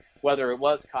 And whether it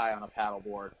was Kai on a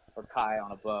paddleboard or Kai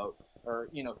on a boat, or,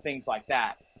 things like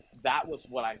that. That was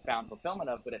what I found fulfillment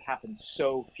of, but it happened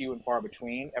so few and far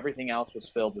between. Everything else was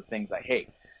filled with things I hate,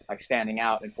 like standing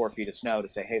out in 4 feet of snow to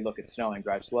say, hey, look, it's snowing,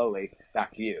 drive slowly,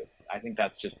 back to you. I think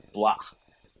that's just blah.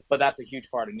 But that's a huge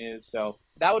part of news. So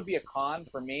that would be a con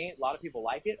for me. A lot of people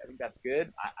like it. I think that's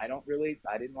good. I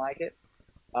didn't like it.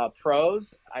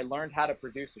 Pros, I learned how to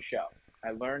produce a show.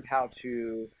 I learned how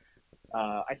to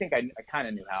I think I kind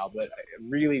of knew how, but I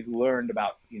really learned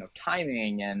about,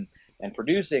 timing and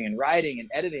producing and writing and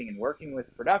editing and working with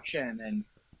production. And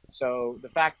so the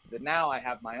fact that now I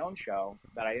have my own show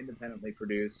that I independently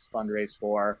produce, fundraise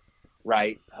for,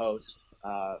 write, host,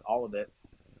 all of it,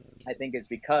 I think is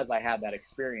because I had that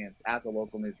experience as a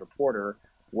local news reporter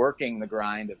working the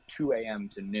grind of 2 a.m.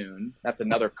 to noon. That's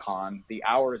another con. The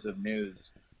hours of news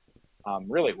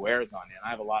really wears on you. And I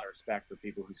have a lot of respect for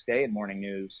people who stay in morning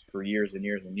news for years and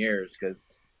years and years because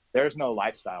there's no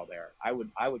lifestyle there. I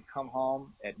would come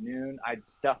home at noon. I'd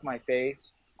stuff my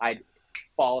face. I'd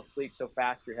fall asleep so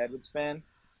fast your head would spin.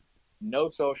 No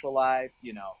social life.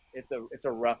 It's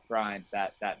a rough grind,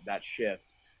 that shift.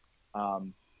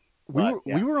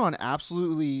 We were on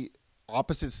absolutely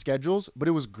opposite schedules, but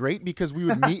it was great because we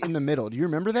would meet in the middle. Do you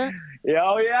remember that? Yeah,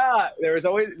 oh yeah.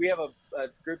 We have a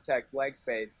group text, blank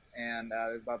space, and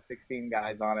there's about 16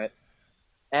 guys on it.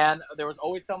 And there was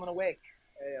always someone awake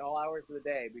at all hours of the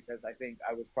day because I think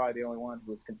I was probably the only one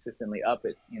who was consistently up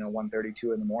at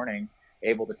 1:32 in the morning.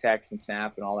 able to text and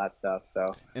snap and all that stuff. So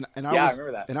And I yeah, was, I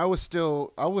remember that.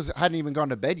 And hadn't even gone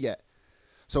to bed yet.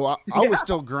 So I was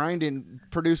still grinding,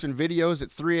 producing videos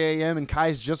at 3 a.m. and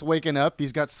Kai's just waking up.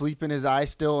 He's got sleep in his eye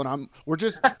still, and we're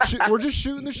just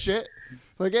shooting the shit.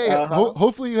 Like, hey,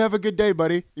 hopefully you have a good day,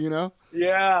 buddy. You know?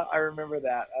 Yeah, I remember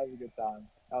that. That was a good time.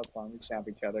 That was fun. We snap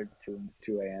each other at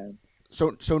 2 a.m.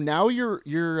 So now you're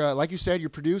like you said, you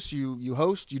produce, you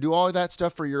host, you do all of that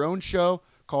stuff for your own show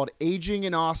called Aging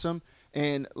and Awesome.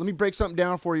 And let me break something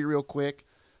down for you real quick.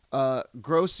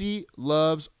 Grossy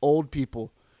loves old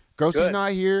people. Grossy's not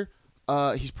here.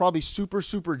 He's probably super,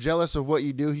 super jealous of what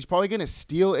you do. He's probably going to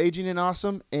steal Aging and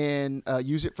Awesome and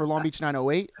use it for Long Beach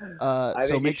 908.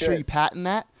 So make sure you patent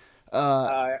that.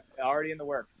 Already in the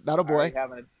works. That'll boy. I already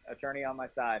have an attorney on my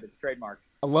side. It's trademarked.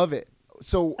 I love it.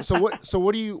 So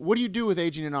what do you do with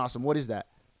Aging and Awesome? What is that?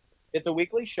 It's a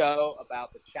weekly show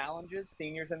about the challenges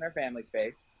seniors and their families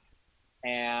face,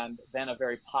 and then a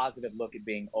very positive look at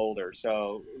being older.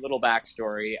 So, little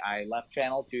backstory: I left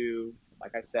Channel 2.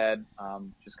 Like I said,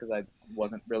 just because I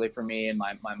wasn't really for me, and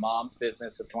my mom's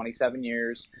business of 27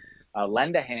 years,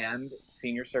 Lend a Hand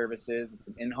Senior Services. It's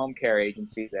an in-home care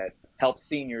agency that helps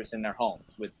seniors in their homes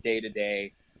with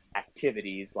day-to-day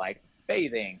activities like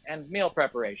bathing and meal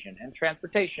preparation and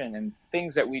transportation and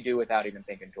things that we do without even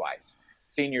thinking twice.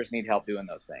 Seniors need help doing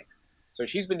those things. So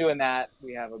she's been doing that.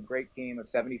 We have a great team of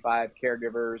 75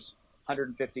 caregivers,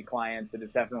 150 clients. It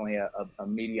is definitely a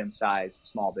medium-sized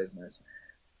small business.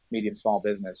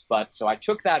 But so I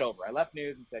took that over. I left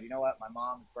news and said, you know what, my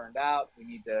mom's burned out. We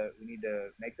need to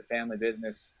make the family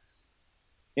business,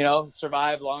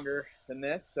 survive longer than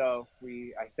this. So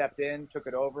I stepped in, took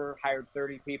it over, hired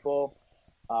 30 people,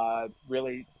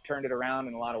 really turned it around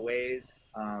in a lot of ways,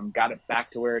 got it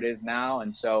back to where it is now.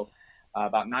 And so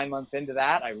about 9 months into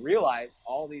that, I realized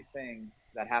all these things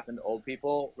that happen to old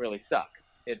people really suck.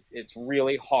 It's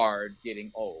really hard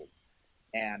getting old.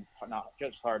 And not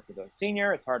just hard for the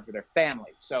senior, it's hard for their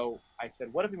families. So I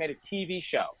said, what if we made a TV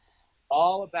show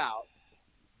all about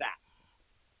that,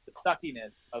 the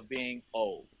suckiness of being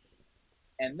old?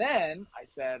 And then I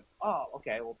said, oh,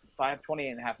 okay, well, if I have 28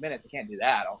 and a half minutes, I can't do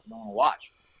that. I don't want to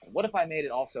watch. What if I made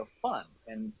it also fun?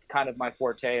 And kind of my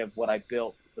forte of what I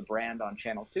built the brand on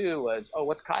Channel 2 was,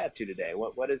 what's Kai up to today?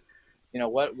 What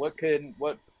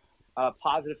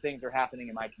positive things are happening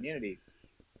in my community?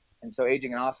 And so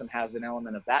Aging and Awesome has an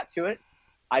element of that to it.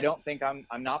 I don't think I'm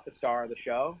not the star of the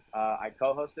show. I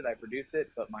co-host it, I produce it,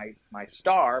 but my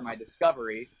star, my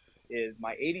discovery, is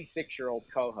my 86-year-old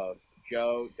co-host,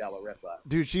 Jo Della Ripa.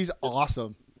 Dude, she's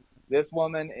awesome. This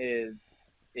woman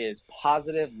is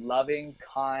positive, loving,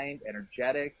 kind,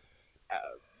 energetic,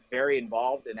 very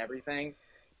involved in everything,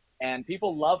 and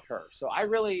people love her. So I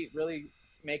really, really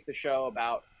make the show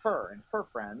about her and her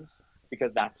friends,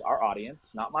 because that's our audience,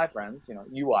 not my friends.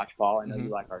 You watch, Paul. I know you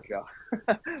like our show.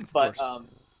 But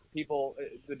people,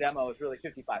 the demo is really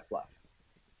 55 plus.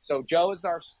 So Jo is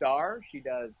our star. She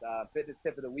does fitness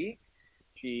tip of the week.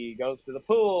 She goes to the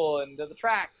pool and to the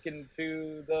track and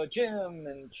to the gym,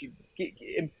 and she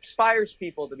inspires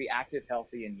people to be active,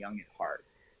 healthy, and young at heart.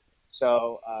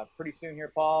 So pretty soon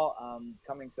here, Paul,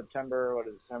 coming September,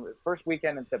 first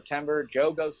weekend in September,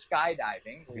 Jo goes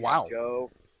skydiving. Wow. Jo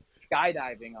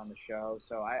skydiving on the show,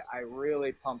 so I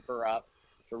really pump her up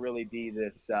to really be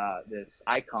this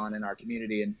icon in our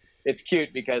community. And it's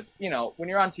cute because when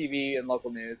you're on TV and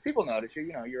local news, people notice you.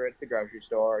 You're at the grocery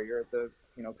store, or you're at the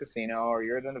casino, or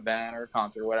you're at an event or a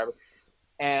concert or whatever,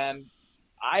 and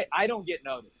I don't get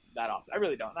noticed that often. I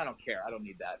really don't. I don't care. I don't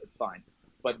need that. It's fine.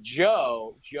 But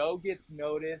Jo gets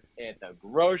noticed at the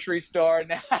grocery store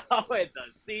now, at the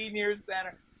senior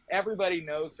center. Everybody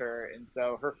knows her, and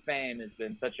so her fame has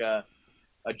been such a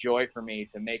joy for me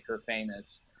to make her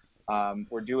famous.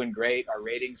 We're doing great. Our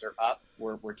ratings are up.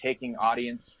 We're taking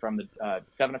audience from the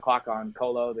 7 o'clock on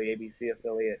Colo, the ABC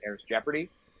affiliate, airs Jeopardy.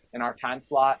 In our time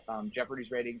slot,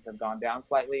 Jeopardy's ratings have gone down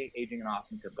slightly. Aging and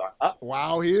Awesome's have gone up.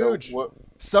 Wow, huge. So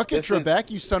suck it, Trebek,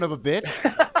 you son of a bitch.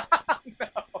 No.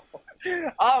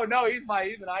 Oh, no, he's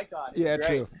an icon. Yeah,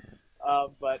 true.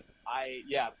 But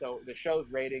so the show's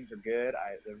ratings are good.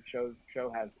 The show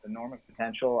has enormous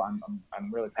potential.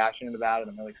 I'm really passionate about it.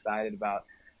 I'm really excited about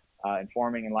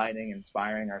informing, enlightening, and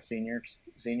inspiring our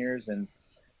seniors, and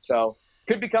so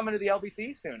could be coming to the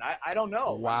LBC soon. I don't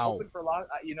know. Wow. I'm hoping for a lot.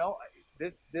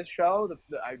 This show,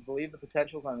 I believe the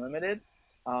potential is unlimited.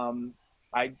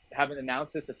 I haven't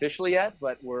announced this officially yet,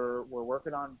 but we're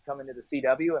working on coming to the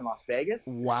CW in Las Vegas.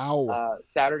 Wow.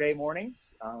 Saturday mornings.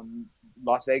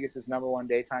 Las Vegas's #1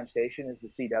 daytime station is the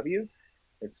CW.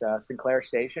 It's Sinclair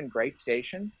station, great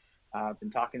station. I've been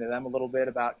talking to them a little bit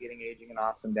about getting Aging and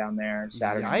Awesome down there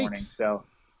Saturday morning. So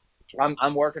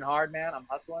I'm working hard, man. I'm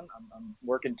hustling. I'm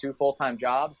working 2 full-time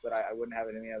jobs, but I wouldn't have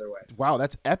it any other way. Wow,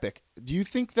 that's epic. Do you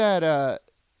think that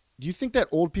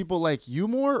old people like you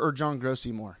more or John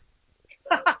Grossi more?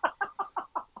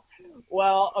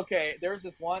 Well, okay, there was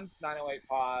this one 908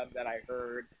 pod that I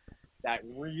heard that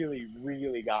really,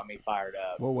 really got me fired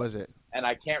up. What was it? And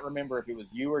I can't remember if it was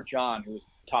you or John who was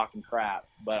talking crap,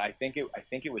 but I think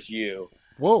it was you.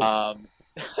 Whoa.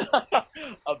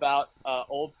 About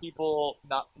old people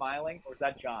not smiling, or was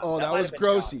that John? Oh, that was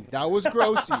Grossi. That was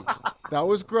Grossi. That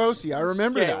was Grossi. I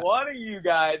remember that. One of you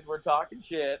guys were talking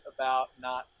shit about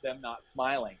them not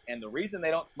smiling, and the reason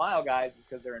they don't smile, guys, is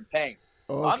because they're in pain.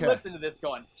 Okay. I'm listening to this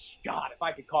going, God, if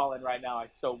I could call in right now, I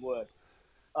so would.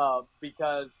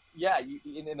 Because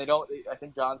and they don't. I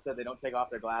think John said they don't take off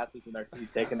their glasses when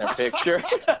he's taking their picture.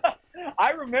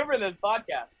 I remember this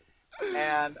podcast,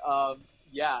 and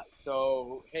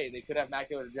so hey, they could have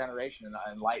macular degeneration and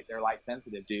they're light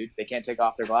sensitive, dude. They can't take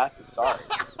off their glasses. Sorry.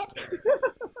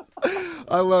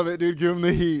 I love it, dude. Give him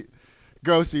the heat.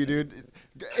 Grossi, dude.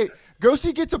 Hey,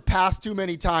 Grossi gets a pass too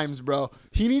many times, bro.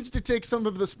 He needs to take some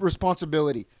of this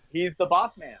responsibility. He's the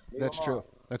boss man. That's true.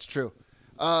 That's true.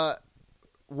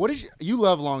 You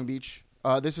love Long Beach?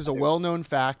 This is a well-known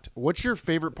fact. What's your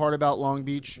favorite part about Long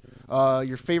Beach?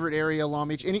 Your favorite area, Long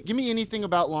Beach? Give me anything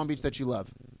about Long Beach that you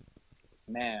love.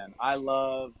 Man, I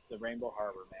love the Rainbow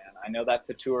Harbor, man. I know that's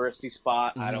a touristy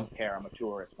spot. Mm-hmm. I don't care. I'm a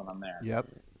tourist when I'm there. Yep.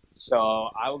 So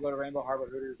I will go to Rainbow Harbor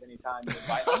Hooters anytime you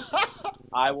invite me.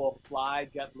 I will fly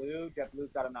JetBlue.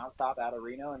 JetBlue's got a nonstop out of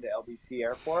Reno into LBC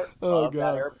Airport. Oh, Love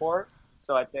God. that airport.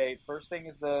 So I'd say first thing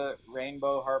is the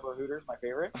Rainbow Harbor Hooters, my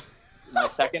favorite. My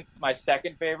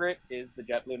second favorite is the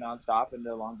JetBlue nonstop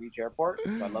into Long Beach Airport.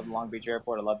 So I love the Long Beach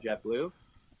Airport. I love JetBlue.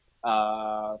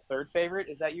 Third favorite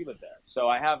is that you live there. So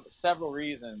I have several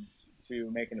reasons to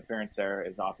make an appearance there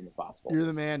as often as possible. You're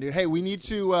the man, dude. Hey, we need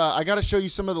to I got to show you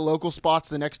some of the local spots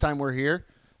the next time we're here.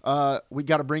 We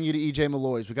got to bring you to EJ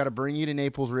Malloy's. We got to bring you to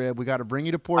Naples Rib. We got to bring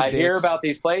you to Port Dix. I hear about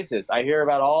these places. I hear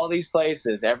about all these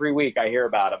places every week. I hear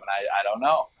about them, and I don't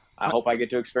know. I hope I get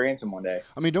to experience them one day.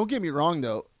 I mean, don't get me wrong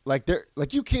though. Like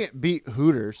you can't beat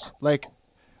Hooters. Like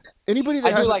anybody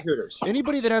that I do like Hooters.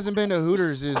 Anybody that hasn't been to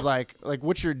Hooters is like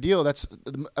what's your deal? That's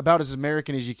about as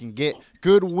American as you can get.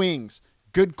 Good wings,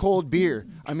 good cold beer.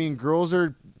 I mean, girls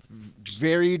are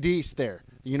very decent there.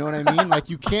 You know what I mean? Like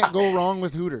you can't go wrong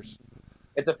with Hooters.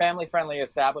 It's a family-friendly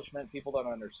establishment. People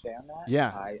don't understand that.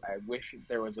 Yeah. I wish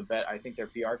there was a bet. I think their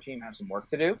PR team has some work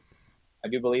to do. I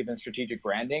do believe in strategic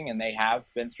branding, and they have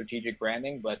been strategic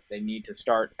branding, but they need to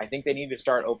start. I think they need to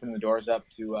start opening the doors up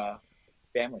to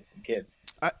families and kids.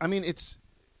 I mean, it's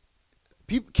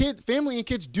family and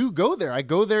kids do go there. I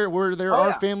go there where there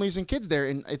are families and kids there,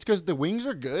 and it's because the wings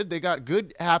are good. They got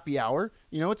good happy hour.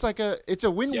 You know, it's a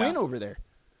win-win over there.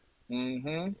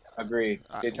 Mm-hmm. Agreed.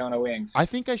 Daytona Wings. I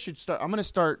think I should start. I'm gonna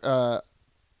start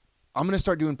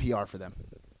doing PR for them.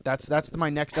 That's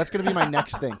my next. That's gonna be my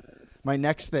next thing. My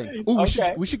next thing. Ooh,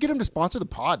 we should get them to sponsor the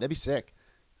pod. That'd be sick.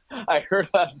 I heard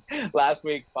last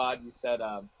week's pod. You said,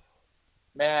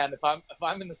 "Man, if I'm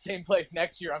in the same place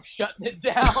next year, I'm shutting it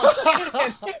down."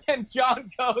 and John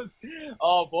goes,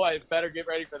 "Oh boy, better get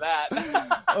ready for that."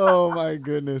 Oh my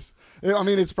goodness. I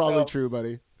mean, it's probably true,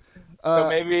 buddy. So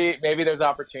maybe there's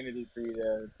opportunity for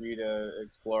you to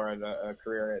explore a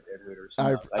career at Hooters.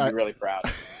 I'd be really proud.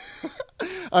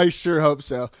 I sure hope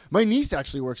so. My niece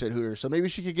actually works at Hooters, so maybe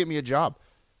she could get me a job.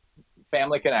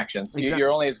 Family connections. Exactly. You're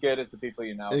only as good as the people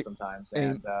you know sometimes.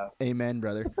 And amen,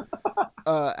 brother.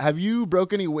 Have you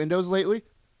broke any windows lately?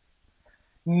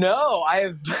 No, I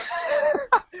have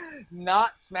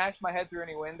not smashed my head through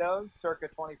any windows circa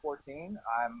 2014.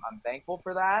 I'm thankful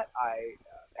for that. I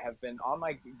have been on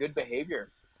my good behavior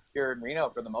here in Reno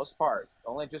for the most part.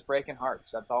 Only just breaking hearts.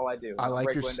 That's all I do. I like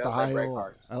your windows, style. I break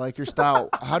hearts. I like your style.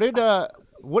 How did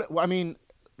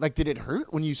did it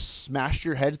hurt when you smashed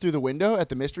your head through the window at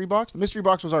the Mystery Box? The Mystery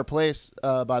Box was our place,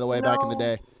 by the way, back in the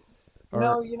day.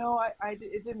 No,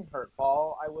 it didn't hurt,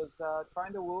 Paul. I was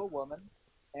trying to woo a woman,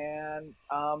 and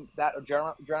that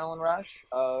adrenaline rush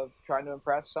of trying to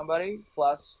impress somebody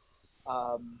plus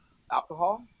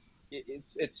alcohol.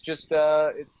 It's just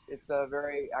it's a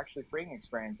very actually freeing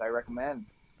experience. I recommend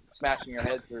smashing your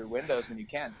head through windows when you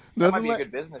can. That might be a good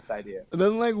business idea.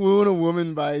 Nothing like wooing a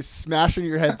woman by smashing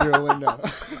your head through a window.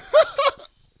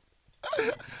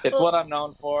 It's what I'm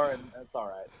known for, and it's all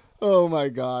right. Oh my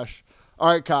gosh! All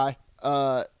right, Kai.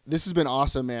 This has been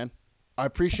awesome, man. I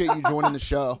appreciate you joining the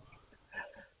show.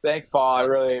 Thanks, Paul. I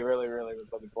really, really, really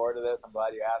was looking forward to this. I'm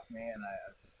glad you asked me, and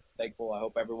I'm thankful. I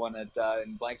hope everyone in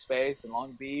Blank Space and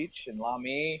Long Beach and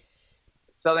Lamy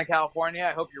Southern California.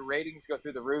 I hope your ratings go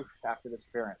through the roof after this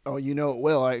appearance. Oh, you know it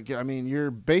will. I mean,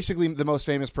 you're basically the most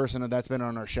famous person that's been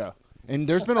on our show. And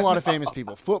there's been a lot of famous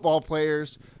people, football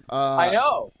players. I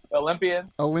know.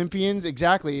 Olympians,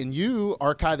 exactly. And you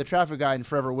are Kai the traffic guy and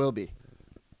forever will be.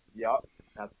 Yep.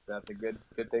 That's a good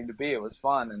thing to be. It was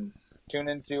fun. And tune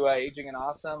into Aging and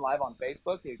Awesome live on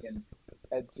Facebook. You can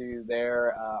head to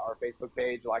our Facebook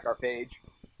page, like our page.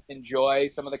 Enjoy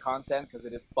some of the content because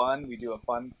it is fun. We do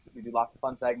lots of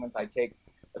fun segments. I take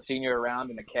a senior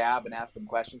around in a cab and ask them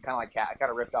questions, kind of like I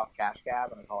kind of ripped off Cash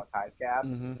Cab and I call it Kai's Cab.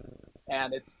 Mm-hmm.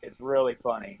 And it's really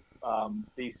funny.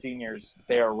 These seniors,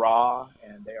 they are raw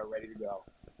and they are ready to go.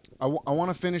 I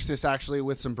want to finish this actually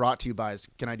with some brought to you buys.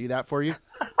 Can I do that for you?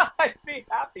 I'd be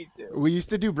happy to. We used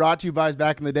to do brought to you buys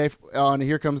back in the day on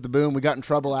Here Comes the Boom. We got in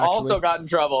trouble actually. Also got in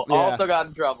trouble. Yeah. Also got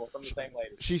in trouble from the same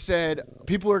lady. She said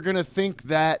people are going to think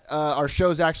that our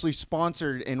show's actually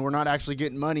sponsored and we're not actually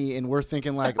getting money. And we're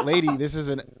thinking like, lady, this is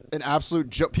an absolute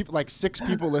joke. People, like 6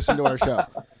 people listen to our show.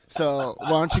 So why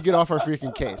don't you get off our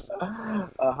freaking case?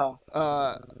 Uh-huh.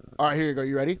 All right, here you go.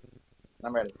 You ready?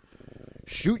 I'm ready.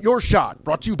 Shoot Your Shot,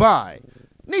 brought to you by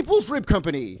Naples Rib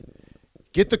Company.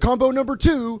 Get the combo number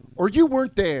 2 or you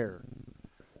weren't there.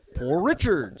 Poor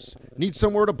Richards. Need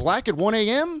somewhere to black at 1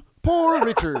 a.m.? Poor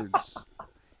Richards.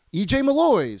 EJ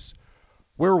Malloy's,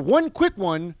 where one quick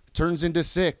one turns into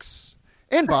 6.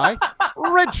 And by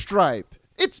Red Stripe.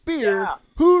 It's beer. Yeah.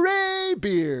 Hooray,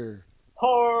 beer.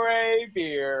 Hooray,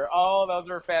 beer. Oh, those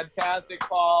are fantastic,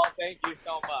 Paul. Thank you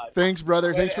so much. Thanks,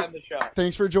 brother. Way to end the show.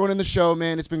 Thanks for joining the show,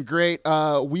 man. It's been great.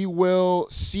 We will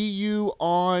see you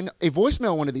on a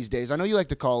voicemail one of these days. I know you like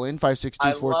to call in,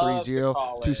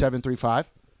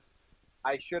 562-430-2735.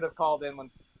 I should have called in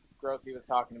when Grossy was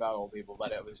talking about old people,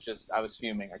 but I was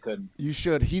fuming. I couldn't. You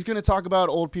should. He's going to talk about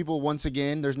old people once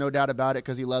again. There's no doubt about it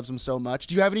because he loves them so much.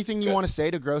 Do you have anything you want to say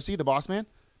to Grossy, the boss man?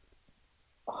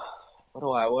 What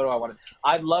do I want to?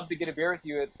 I'd love to get a beer with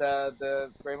you at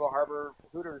the Rainbow Harbor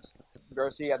Hooters,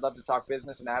 Grossy. I'd love to talk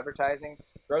business and advertising.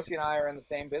 Grossy and I are in the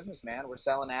same business, man. We're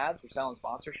selling ads. We're selling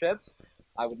sponsorships.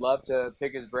 I would love to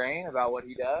pick his brain about what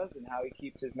he does and how he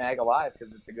keeps his mag alive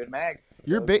because it's a good mag.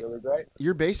 You're really great.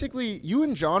 You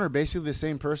and John are basically the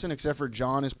same person, except for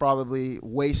John is probably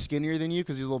way skinnier than you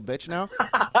because he's a little bitch now.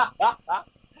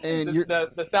 And you're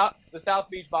the South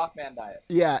Beach boss man diet.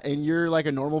 Yeah, and you're like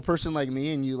a normal person like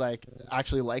me, and you like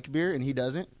actually like beer, and he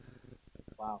doesn't.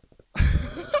 Wow. I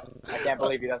can't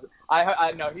believe he doesn't.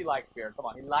 I know he likes beer. Come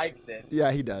on, he likes it.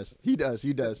 Yeah, he does. He does.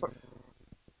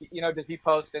 You know, does he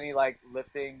post any like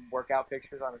lifting workout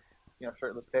pictures on his,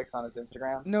 shirtless pics on his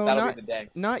Instagram? No, that'll be the day.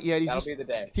 Not yet. That'll be the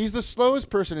day. He's the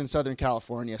slowest person in Southern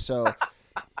California, so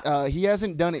he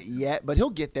hasn't done it yet, but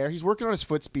he'll get there. He's working on his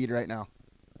foot speed right now.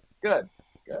 Good.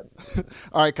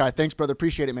 All right, Kai. Thanks, brother.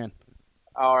 Appreciate it, man.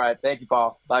 All right. Thank you,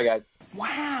 Paul. Bye, guys.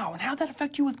 Wow, and how'd that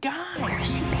affect you with guys?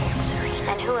 She answering.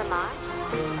 And who am I?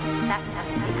 That's not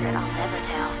a secret I'll never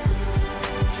tell.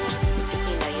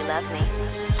 You know you love me.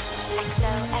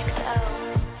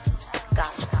 XOXO.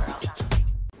 Gossip Girl.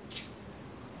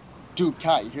 Dude,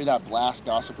 Kai, you hear that blast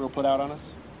Gossip Girl put out on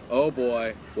us? Oh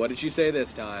boy, what did she say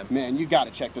this time? Man, you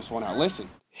gotta check this one out. Listen.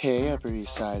 Hey, Upper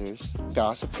East Siders.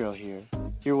 Gossip Girl here.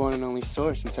 Your one and only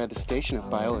source inside the station of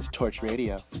Biola's Torch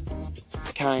Radio.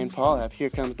 Kai and Paul have Here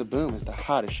Comes the Boom as the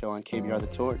hottest show on KBR The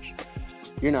Torch.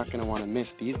 You're not going to want to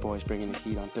miss these boys bringing the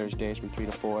heat on Thursdays from 3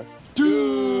 to 4.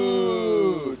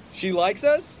 Dude! She likes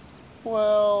us?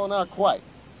 Well, not quite.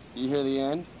 You hear the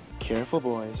end? Careful,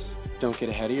 boys. Don't get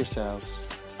ahead of yourselves.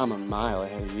 I'm a mile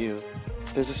ahead of you.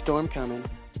 There's a storm coming.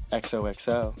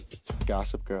 XOXO.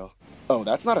 Gossip Girl. Oh,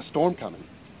 that's not a storm coming.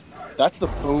 That's the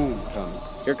boom coming.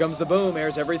 Here Comes the Boom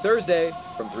airs every Thursday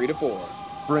from 3 to 4.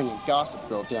 Bringing Gossip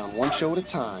Girl down one show at a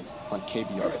time on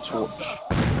KBR The Torch.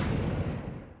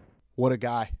 What a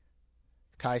guy.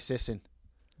 Kai Sisson.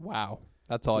 Wow.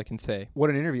 That's all I can say. What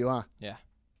an interview, huh? Yeah.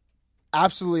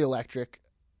 Absolutely electric.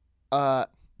 No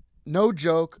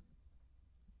joke.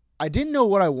 I didn't know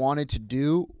what I wanted to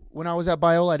do when I was at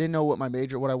Biola. I didn't know what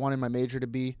I wanted my major to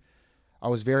be. I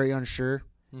was very unsure.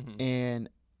 Mm-hmm. And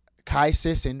Kai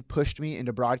Sisson pushed me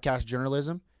into broadcast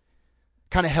journalism,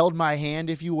 kind of held my hand,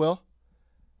 if you will.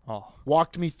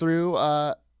 Walked me through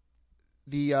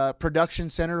the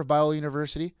production center of Biola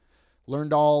University,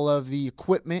 learned all of the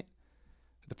equipment,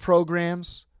 the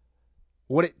programs,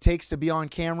 what it takes to be on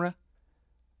camera.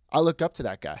 I look up to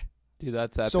that guy. Dude,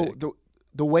 that's epic. So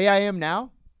the way I am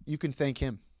now, you can thank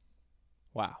him.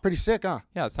 Wow. Pretty sick, huh?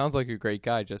 Yeah, it sounds like a great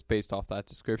guy just based off that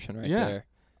description right there.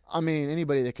 I mean,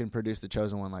 anybody that can produce The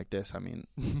Chosen One like this, I mean,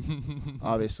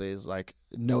 obviously is like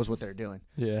knows what they're doing.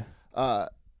 Yeah.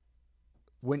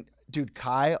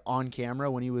 Kai on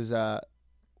camera when he was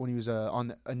when he was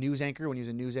on a news anchor, when he was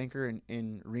a news anchor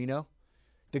in Reno.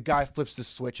 The guy flips the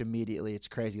switch immediately. It's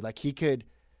crazy. Like he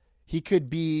could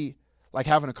be like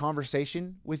having a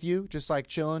conversation with you, just like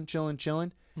chilling.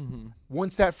 Mm-hmm.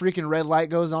 Once that freaking red light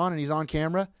goes on and he's on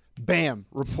camera, bam,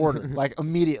 reporter, like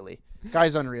immediately.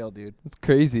 Guy's unreal, dude. It's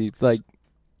crazy. Like,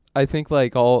 I think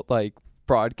like all like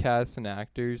broadcasts and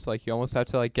actors, like you almost have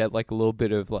to like get like a little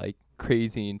bit of like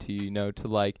crazy into you, to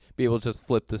like be able to just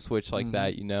flip the switch like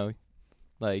that,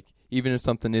 Like even if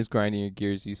something is grinding your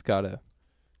gears, you just gotta.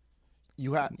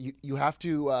 You have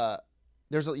to.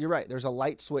 You're right. There's a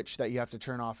light switch that you have to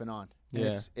turn off and on. And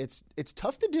Yeah. It's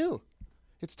tough to do.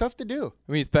 It's tough to do.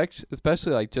 I mean,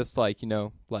 especially like just like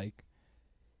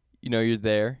you're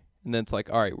there, and then it's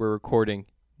like, all right, we're recording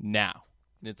now,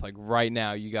 and it's like right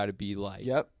now you got to be like,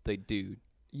 Yep. the dude.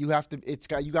 You have to.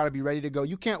 You got to be ready to go.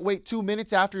 You can't wait 2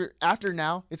 minutes after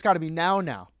now. It's got to be now.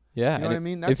 Yeah, You know what I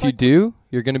mean? If you do,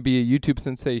 you're gonna be a YouTube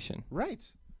sensation. Right.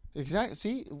 Exactly.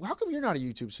 See, how come you're not a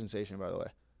YouTube sensation, by the way?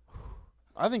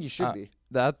 I think you should be.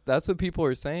 That's what people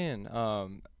are saying.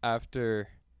 After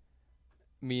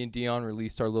me and Dion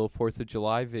released our little 4th of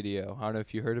July video. I don't know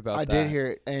if you heard about that. I did hear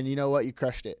it, and you know what? You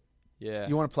crushed it. Yeah.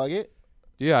 You want to plug it?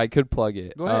 Yeah, I could plug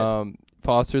it. Go ahead.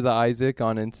 Foster the Isaac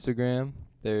on Instagram.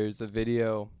 There's a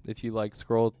video, if you like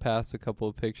scroll past a couple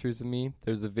of pictures of me,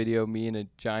 there's a video of me in a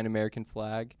giant American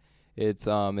flag. It's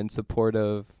in support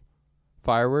of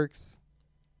fireworks.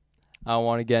 I don't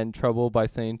want to get in trouble by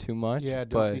saying too much. Yeah,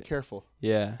 but be careful.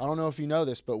 Yeah. I don't know if you know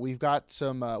this, but we've got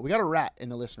we got a rat in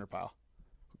the listener pile.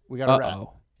 We got a rat.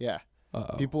 Yeah.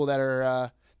 Uh-oh. People that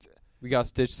are we got to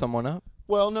stitch someone up?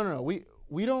 Well, no.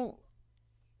 We don't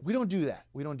do that.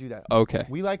 We don't do that. Okay.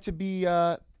 We like to be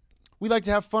we like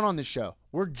to have fun on this show.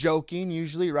 We're joking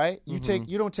usually, right? You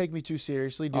don't take me too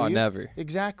seriously, do you? Oh, never.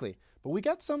 Exactly. But we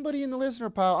got somebody in the listener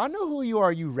pile. I know who you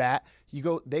are, you rat.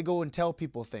 They go and tell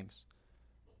people things.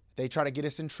 They try to get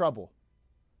us in trouble.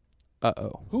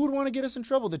 Uh-oh. Who would want to get us in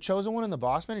trouble? The chosen one and the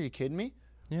boss man? Are you kidding me?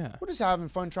 Yeah. We're just having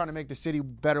fun trying to make the city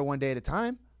better one day at a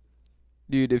time.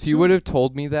 Dude, if you would have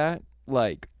told me that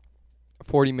like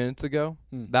 40 minutes ago,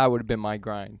 that would have been my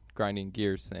grinding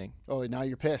gears thing. Oh, now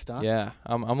you're pissed, huh? Yeah,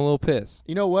 I'm a little pissed.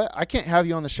 You know what? I can't have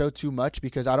you on the show too much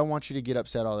because I don't want you to get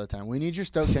upset all the time. We need your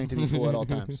stoke tank to be full at all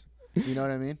times. You know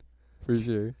what I mean? For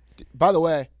sure. By the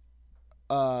way,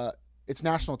 it's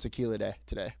National Tequila Day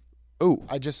today. Oh.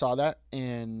 I just saw that,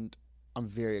 and I'm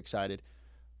very excited.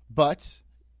 But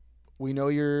we know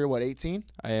you're, 18?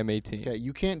 I am 18. Okay,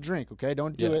 you can't drink, okay?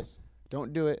 Don't do Yes. it.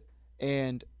 Don't do it.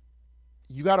 And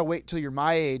you got to wait till you're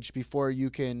my age before you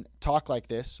can talk like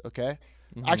this, okay?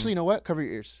 Mhm. Actually, you know what? Cover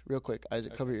your ears real quick,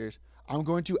 Isaac. Cover your ears. I'm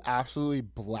going to absolutely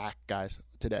black guys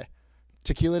today.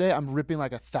 Tequila Day, I'm ripping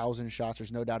like 1,000 shots.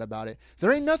 There's no doubt about it.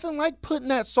 There ain't nothing like putting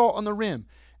that salt on the rim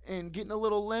and getting a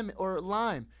little lemon or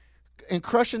lime and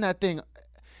crushing that thing.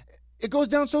 It goes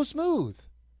down so smooth.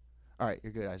 All right,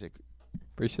 you're good, Isaac.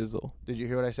 For shizzle. Did you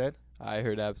hear what I said? I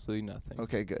heard absolutely nothing.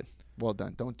 Okay, good. Well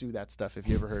done. Don't do that stuff if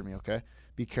you ever heard me, okay?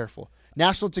 Be careful.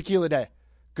 National Tequila Day.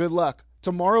 Good luck.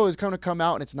 Tomorrow is going to come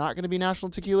out, and it's not going to be National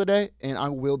Tequila Day, and I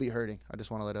will be hurting. I just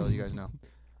want to let all you guys know.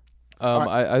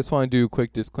 Right. I just want to do a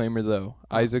quick disclaimer, though.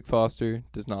 Isaac Foster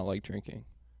does not like drinking.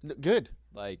 Good.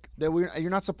 Like you're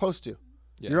not supposed to.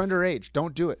 Yes. You're underage.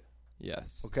 Don't do it.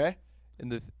 Yes. Okay? In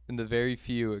the very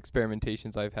few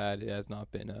experimentations I've had, it has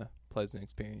not been a pleasant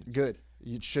experience. Good.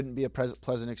 It shouldn't be a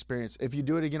pleasant experience. If you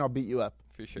do it again, I'll beat you up.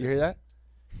 For sure. You hear that?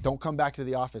 Don't come back to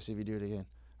the office if you do it again.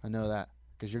 I know that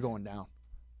because you're going down.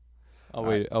 I'll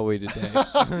wait a day.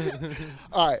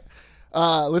 All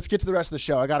right. Let's get to the rest of the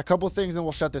show. I got a couple of things, and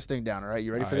we'll shut this thing down. All right?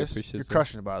 You ready for this? You're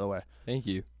crushing it, by the way. Thank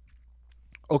you.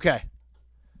 Okay.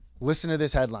 Listen to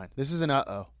this headline. This is an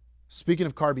uh-oh. Speaking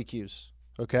of barbecues,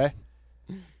 okay?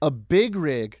 A big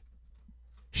rig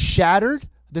shattered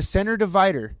the center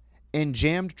divider and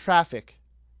jammed traffic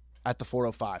at the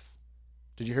 405.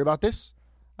 Did you hear about this?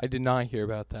 I did not hear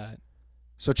about that.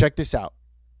 So check this out.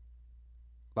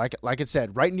 Like it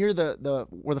said, right near the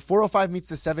where the 405 meets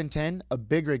the 710, a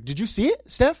big rig. Did you see it,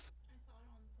 Steph?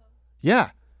 Yeah.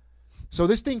 So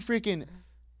this thing freaking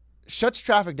shuts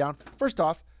traffic down. First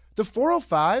off, the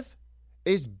 405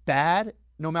 is bad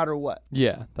no matter what.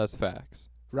 Yeah, that's facts.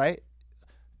 Right?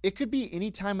 It could be any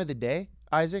time of the day.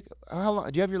 Isaac, how long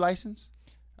do you have your license?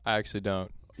 I actually don't.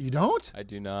 You don't? I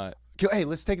do not. Hey,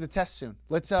 let's take the test soon.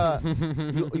 Let's you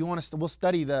want to? We'll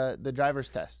study the driver's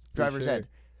test, driver's ed.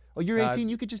 Oh, you're 18.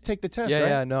 You could just take the test, right?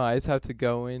 Yeah. No, I just have to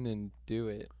go in and do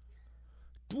it.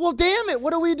 Well, damn it!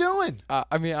 What are we doing?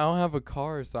 I mean, I don't have a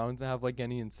car, so I don't have like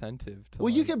any incentive to.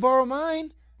 Well, you can borrow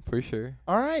mine. For sure.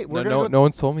 All right, no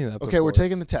one's told me that. Okay, before. we're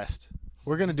taking the test.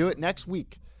 We're gonna do it next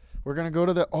week. We're gonna go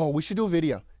to the. Oh, we should do a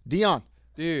video, Dion.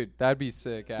 Dude, that'd be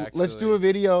sick. Actually, Let's do a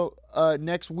video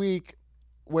next week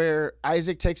where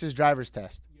Isaac takes his driver's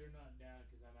test. You're not down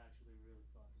because I'm actually really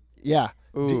fun. Yeah.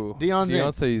 Ooh, Dion's Dion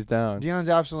in. said he's down. Dion's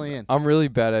absolutely in. I'm really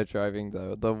bad at driving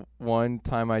though. The one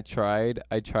time I tried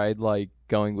like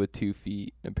going with 2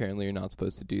 feet. Apparently, you're not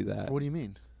supposed to do that. What do you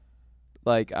mean?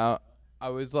 Like I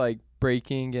was like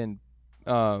braking and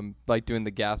like doing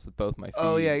the gas with both my feet.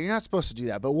 Oh yeah, you're not supposed to do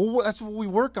that. But that's what we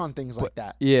work on things like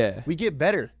that. Yeah. We get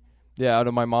better. Yeah, I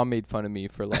know my mom made fun of me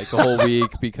for like a whole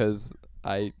week because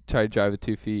I tried to drive with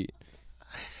 2 feet.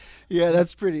 Yeah,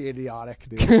 that's pretty idiotic,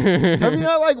 dude. Have you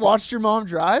not like watched your mom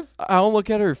drive? I don't look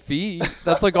at her feet.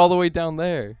 That's like all the way down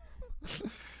there.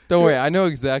 Don't worry, I know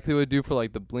exactly what to do for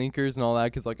like the blinkers and all that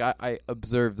because like I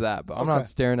observed that, but I'm not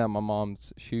staring at my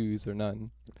mom's shoes or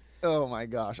nothing. Oh my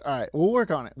gosh! All right, we'll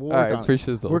work on it. We'll all work right, on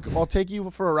appreciate it. I'll take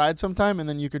you for a ride sometime, and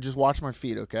then you could just watch my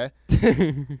feet. Okay?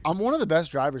 I'm one of the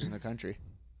best drivers in the country.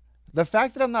 The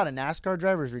fact that I'm not a NASCAR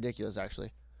driver is ridiculous.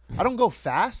 Actually, I don't go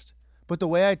fast, but the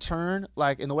way I turn,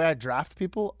 like, and the way I draft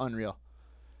people, unreal.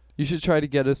 You should try to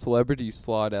get a celebrity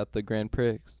slot at the Grand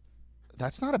Prix.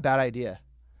 That's not a bad idea.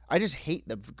 I just hate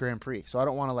the Grand Prix, so I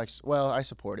don't want to, like, well, I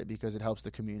support it because it helps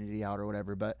the community out or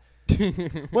whatever, but,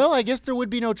 well, I guess there would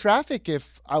be no traffic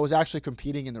if I was actually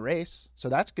competing in the race, so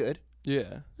that's good.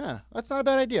 Yeah. Yeah, that's not a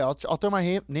bad idea. I'll throw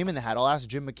my name in the hat. I'll ask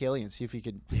Jim McKaylee and see if he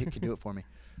could do it for me.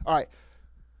 All right.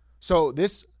 So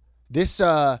this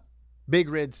big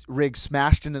rig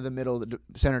smashed into the middle of the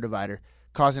center divider,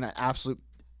 causing an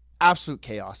absolute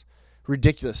chaos.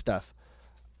 Ridiculous stuff.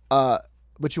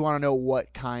 But you want to know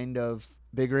what kind of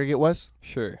big rig it was?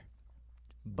 Sure.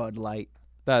 Bud Light.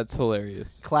 That's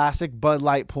hilarious. Classic Bud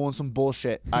Light pulling some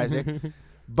bullshit, Isaac.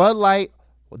 Bud Light,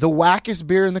 the wackest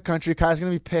beer in the country. Kai's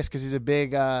going to be pissed because he's a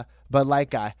big Bud Light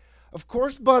guy. Of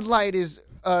course Bud Light is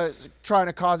trying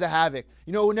to cause a havoc.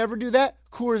 You know who would never do that?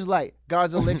 Coors Light,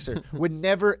 God's elixir, would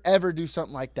never, ever do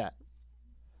something like that.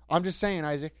 I'm just saying,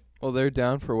 Isaac. Well, they're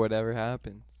down for whatever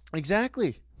happens.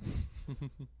 Exactly.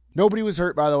 Nobody was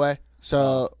hurt, by the way,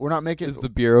 so we're not making... Is the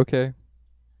beer okay?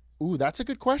 Ooh, that's a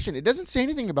good question. It doesn't say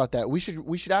anything about that. We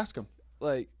should ask him.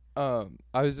 Like, I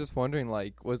was just wondering,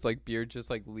 like, was, like, beer just,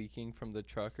 like, leaking from the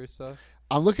truck or stuff?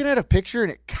 I'm looking at a picture,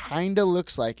 and it kind of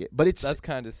looks like it, but that's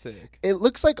kind of sick. It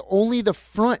looks like only the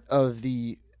front of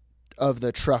the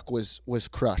truck was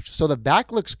crushed. So the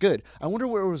back looks good. I wonder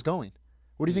where it was going.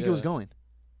 Where do you think it was going?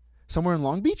 Somewhere in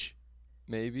Long Beach?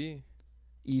 Maybe.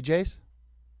 EJ's?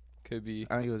 Could be.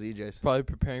 I think it was EJ's. Probably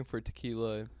preparing for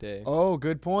tequila day. Oh,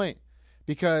 good point.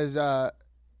 Because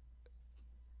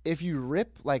if you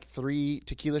rip like 3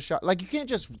 tequila shots, like you can't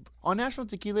just, on National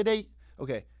Tequila Day,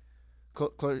 okay,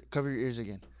 cover your ears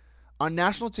again. On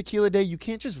National Tequila Day, you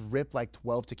can't just rip like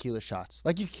 12 tequila shots.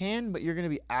 Like you can, but you're going to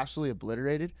be absolutely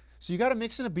obliterated. So you got to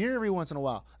mix in a beer every once in a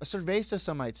while. A cerveza,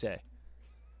 some might say.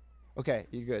 Okay,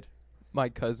 you good. My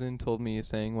cousin told me a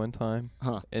saying one time,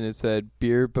 and it said,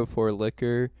 beer before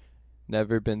liquor,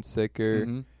 never been sicker.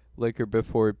 Mm-hmm. Liquor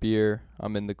before beer,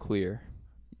 I'm in the clear.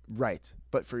 Right.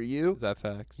 But for you... Is that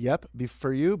facts? Yep.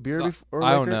 For you, beer before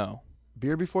liquor... I don't know.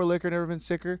 Beer before liquor, never been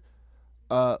sicker.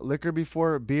 Liquor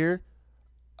before beer...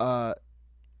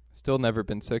 Still never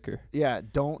been sicker. Yeah,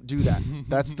 don't do that.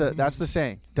 That's the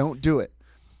saying. Don't do it.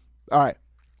 All right.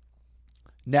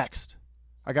 Next.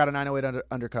 I got a 908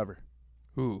 undercover.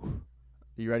 Ooh.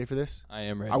 You ready for this? I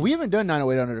am ready. We haven't done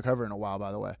 908 undercover in a while,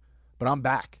 by the way. But I'm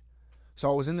back.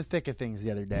 So I was in the thick of things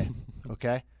the other day.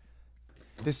 Okay?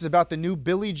 This is about the new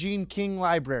Billie Jean King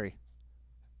Library.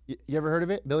 You ever heard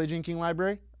of it? Billie Jean King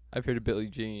Library? I've heard of Billie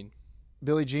Jean.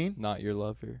 Billie Jean? Not your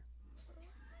lover.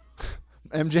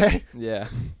 MJ? Yeah.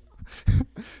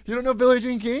 You don't know Billie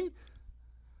Jean King?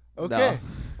 Okay. No.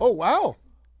 Oh, wow.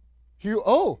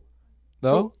 No?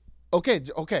 So, okay.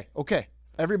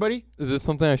 Everybody? Is this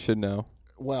something I should know?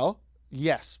 Well,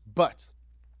 yes, but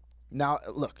now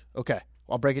look, okay,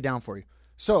 I'll break it down for you.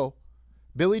 So,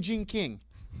 Billie Jean King,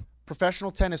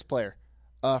 professional tennis player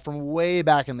from way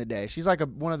back in the day. She's like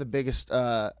one of the biggest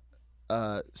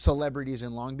celebrities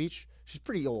in Long Beach. She's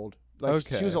pretty old.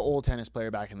 She was an old tennis player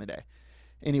back in the day.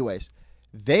 Anyways,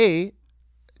 they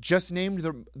just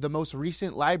named the most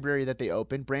recent library that they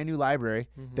opened, brand new library.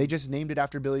 Mm-hmm. They just named it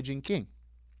after Billie Jean King.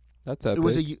 That's epic.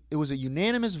 It was a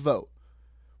unanimous vote,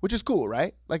 which is cool,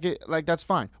 right? Like that's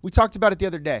fine. We talked about it the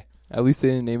other day. At least they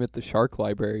didn't name it the Shark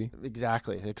Library.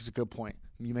 Exactly. It's a good point.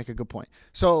 You make a good point.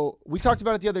 So we talked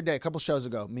about it the other day, a couple shows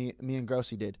ago. Me and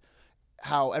Grossi did.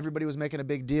 How everybody was making a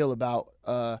big deal about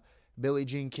Billie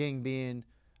Jean King being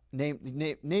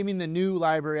naming the new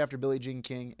library after Billie Jean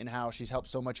King and how she's helped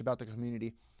so much about the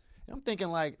community. And I'm thinking,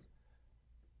 like,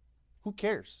 Who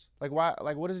cares? Like, why?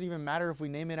 Like, what does it even matter if we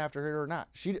name it after her or not?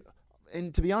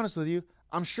 And to be honest with you,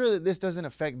 I'm sure that this doesn't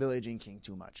affect Billie Jean King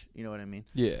too much. You know what I mean?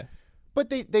 Yeah. But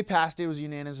they passed it. It was a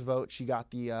unanimous vote. She got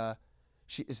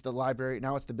it's the library.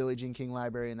 Now it's the Billie Jean King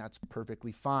Library, and that's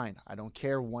perfectly fine. I don't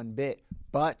care one bit.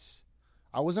 But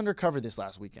I was undercover this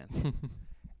last weekend.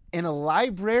 And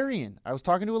I was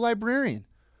talking to a librarian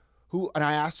and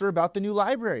I asked her about the new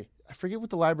library. I forget what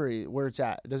the library, where it's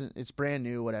at. It's brand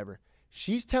new, whatever.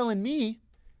 She's telling me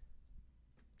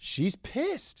she's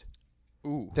pissed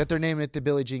that they're naming it the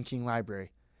Billie Jean King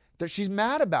Library. That she's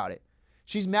mad about it.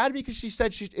 She's mad because she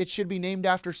said it should be named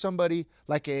after somebody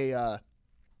like a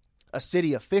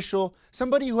city official,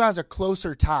 somebody who has a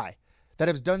closer tie, that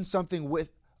has done something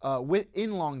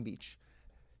in Long Beach.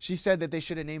 She said that they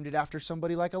should have named it after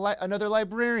somebody like another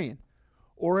librarian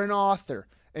or an author.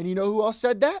 And you know who else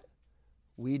said that?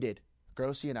 We did.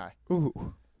 Grossi and I.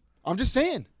 Ooh. I'm just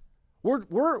saying.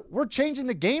 We're changing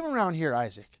the game around here,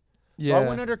 Isaac. So Yeah. I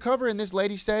went undercover, and this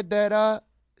lady said that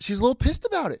she's a little pissed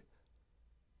about it.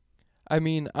 I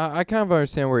mean, I kind of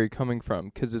understand where you're coming from,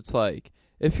 because it's like,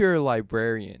 if you're a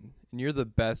librarian and you're the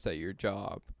best at your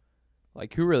job,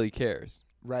 like, who really cares?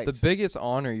 Right. The biggest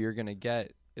honor you're going to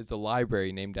get is a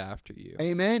library named after you.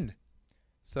 Amen.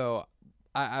 So,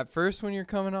 at first when you're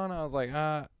coming on, I was like,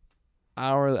 I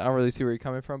don't really see where you're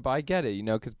coming from, but I get it,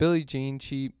 because Billie Jean,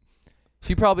 she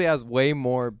probably has way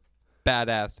more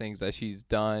badass things that she's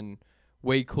done,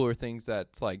 way cooler things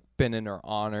that's like been in her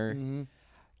honor. Mm-hmm.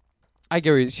 I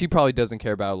get it. She probably doesn't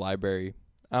care about a library.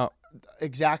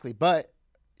 Exactly. But,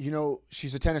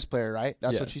 she's a tennis player, right?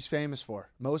 That's what Yes. she's famous for.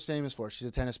 Most famous for. She's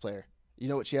a tennis player. You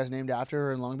know what she has named after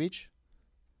her in Long Beach?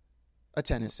 A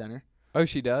tennis center. Oh,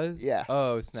 she does? Yeah.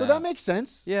 Oh, snap. So that makes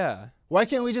sense. Yeah. Why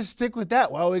can't we just stick with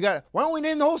that? Well, why don't we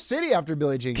name the whole city after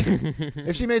Billie Jean King?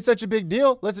 If she made such a big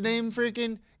deal, let's name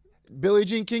freaking Billie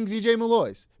Jean King's EJ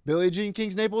Malloy's, Billie Jean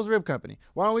King's Naples Rib Company.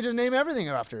 Why don't we just name everything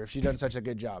after her if she's done such a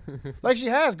good job? Like she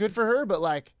has, good for her, but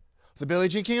like the Billie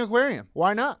Jean King Aquarium.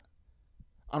 Why not?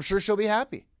 I'm sure she'll be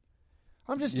happy.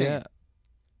 I'm just saying.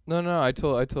 Yeah. No, I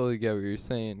totally get what you're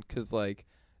saying, because like,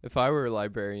 if I were a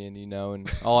librarian,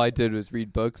 and all I did was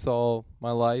read books all my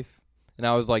life, and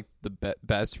I was like the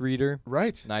best reader,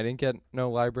 right? And I didn't get no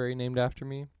library named after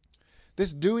me.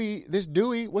 This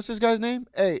Dewey, what's this guy's name?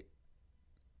 Hey,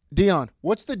 Dion,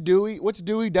 what's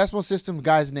Dewey Decimal System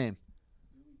guy's name?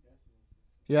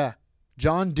 Yeah,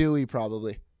 John Dewey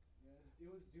probably. It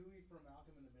was Dewey from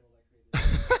Malcolm in the Middle that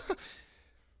created it.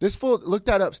 This fool, look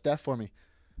that up, Steph, for me.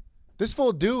 This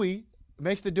fool Dewey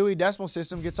makes the Dewey Decimal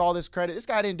System, gets all this credit. This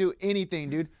guy didn't do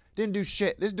anything, dude. Didn't do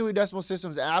shit. This Dewey Decimal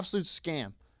System is an absolute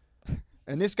scam.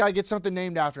 And this guy gets something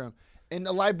named after him. And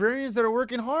the librarians that are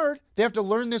working hard, they have to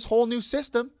learn this whole new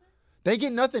system. They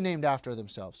get nothing named after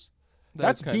themselves.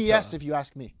 That's BS tough. if you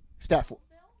ask me. Steph.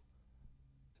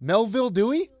 Melville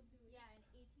Dewey?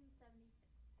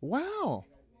 Wow.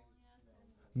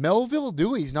 Melville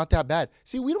Dewey's not that bad.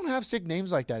 See, we don't have sick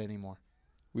names like that anymore.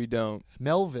 We don't.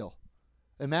 Melville.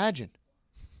 Imagine.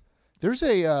 There's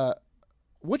a,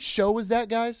 what show was that,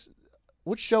 guys?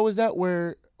 What show is that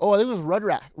where, I think it was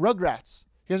Rugrats.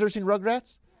 You guys ever seen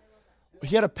Rugrats?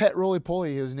 He had a pet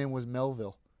roly-poly. His name was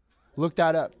Melville. Look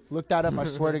that up. I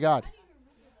swear to God.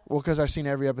 Well, because I've seen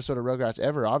every episode of Rugrats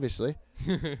ever, obviously.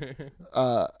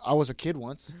 I was a kid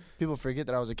once. People forget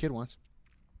that I was a kid once.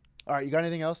 All right, you got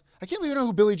anything else? I can't believe you know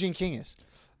who Billie Jean King is.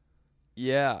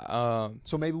 Yeah.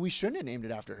 So maybe we shouldn't have named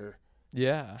it after her.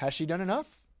 Yeah. Has she done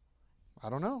enough? I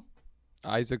don't know.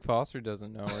 Isaac Foster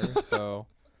doesn't know her, so.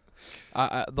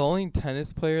 The only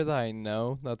tennis player that I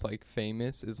know that's like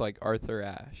famous is like Arthur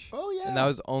Ashe. Oh yeah. And that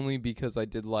was only because I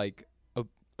did like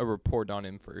a report on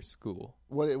him for school.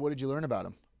 What did you learn about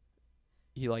him?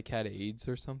 He like had AIDS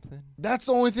or something. That's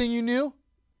the only thing you knew?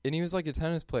 And he was like a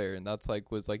tennis player, and that's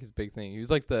like was like his big thing. He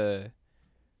was like the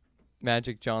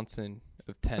Magic Johnson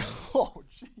of tennis. Oh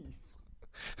jeez.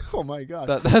 Oh my God.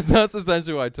 That's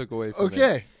essentially what I took away from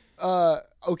it.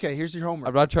 Okay, here's your homework.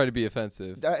 I'm not trying to be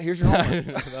offensive. Here's your homework.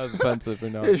 That was offensive or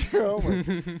no. Here's your homework.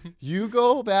 You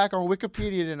go back on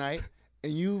Wikipedia tonight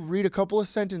and you read a couple of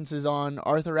sentences on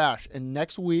Arthur Ashe, and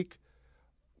next week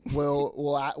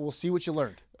we'll see what you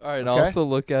learned. All right, okay? and also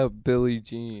look at Billie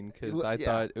Jean, because I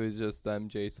thought it was just the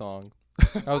MJ song.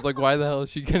 I was like, why the hell is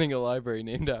she getting a library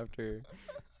named after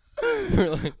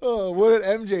her? What did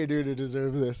MJ do to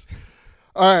deserve this?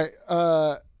 All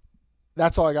right,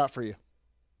 that's all I got for you.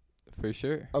 For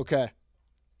sure. Okay.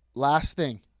 Last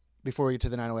thing before we get to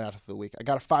the 908 Outfit of the Week. I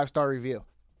got a 5-star review.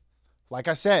 Like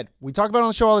I said, we talk about it on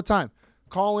the show all the time.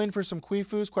 Call in for some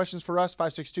Quifus, questions for us,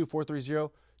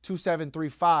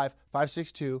 562-430-2735,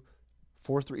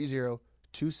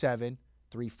 562-430-2735.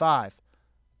 888-848-3535.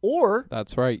 Or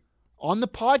That's right. on the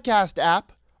podcast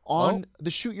app, on the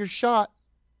Shoot Your Shot,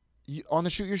 on the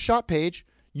Shoot Your Shot page,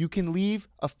 you can leave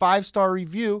a 5-star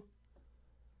review,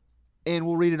 and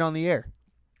we'll read it on the air.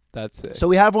 That's it. So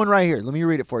we have one right here. Let me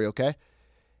read it for you, okay?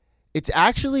 It's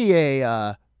actually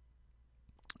an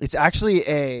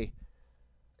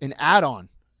add-on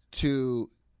to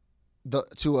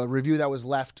a review that was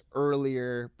left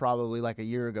earlier, probably like a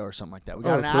year ago or something like that. We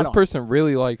got an so add-on. this person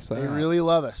really likes that. They really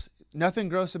love us. Nothing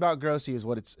gross about Grossy is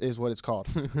what it's called.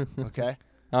 Okay?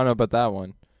 I don't know about that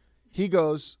one. He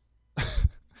goes,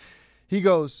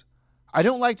 I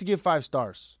don't like to give 5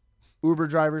 stars. Uber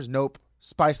drivers, nope.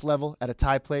 Spice level at a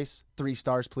Thai place, 3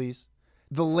 stars, please.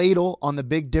 The Ladle on the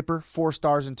Big Dipper, 4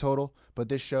 stars in total, but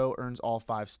this show earns all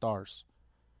 5 stars.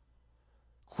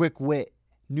 Quick wit,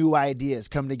 new ideas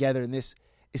come together in this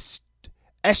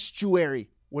estuary.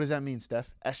 What does that mean,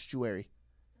 Steph? Estuary.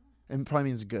 It probably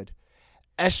means good.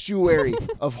 Estuary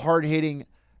of hard-hitting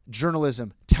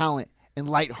journalism, talent, and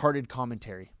lighthearted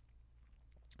commentary.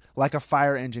 Like a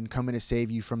fire engine coming to save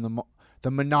you from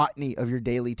the monotony of your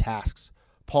daily tasks.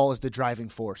 Paul is the driving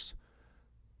force.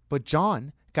 But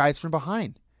John guides from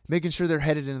behind, making sure they're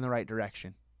headed in the right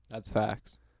direction. That's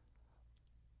facts.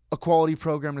 A quality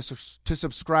program to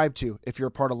subscribe to if you're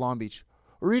a part of Long Beach,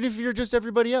 or even if you're just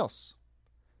everybody else.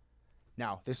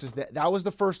 Now, that was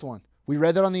the first one. We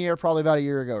read that on the air probably about a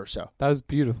year ago or so. That was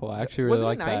beautiful. I actually really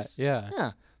like nice? that. Yeah.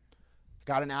 Yeah.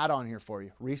 Got an add-on here for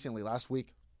you recently, last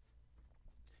week.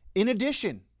 In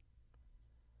addition,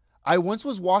 I once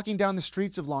was walking down the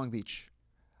streets of Long Beach.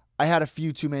 I had a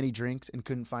few too many drinks and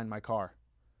couldn't find my car.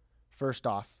 First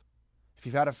off, if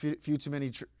you've had a few too many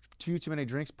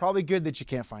drinks, probably good that you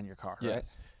can't find your car, right?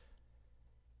 Yes.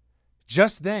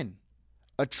 Just then,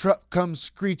 a truck comes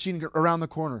screeching around the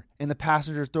corner, and the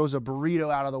passenger throws a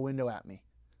burrito out of the window at me.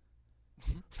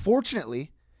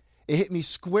 Fortunately, it hit me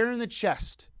square in the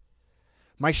chest.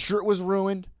 My shirt was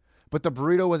ruined, but the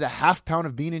burrito was a half pound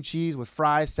of bean and cheese with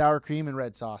fries, sour cream, and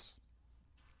red sauce.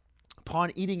 Upon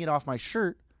eating it off my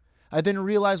shirt, I then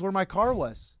realized where my car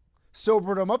was.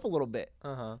 Sobered him up a little bit.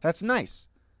 Uh-huh. That's nice.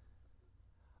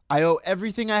 I owe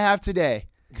everything I have today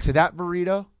to that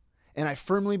burrito, and I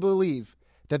firmly believe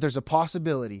that there's a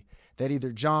possibility that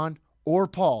either John or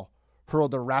Paul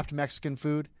hurled the wrapped Mexican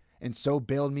food and so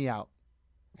bailed me out.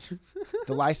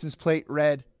 The license plate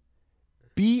read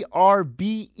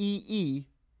BRBEESUX.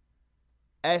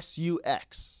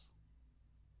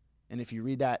 And if you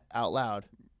read that out loud,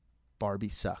 Barbie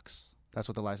sucks. That's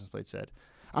what the license plate said.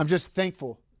 I'm just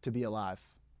thankful to be alive.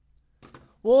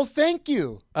 Well, thank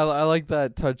you. I like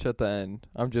that touch at the end.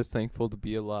 I'm just thankful to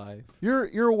be alive.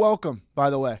 You're welcome, by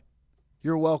the way.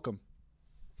 You're welcome.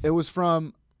 It was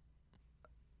from,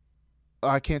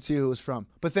 I can't see who it was from,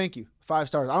 but thank you. 5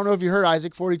 stars. I don't know if you heard,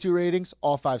 Isaac, 42 ratings,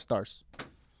 all 5 stars.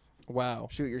 Wow.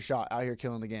 Shoot your shot, out here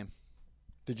killing the game.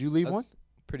 Did you leave one?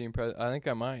 Pretty impressive. I think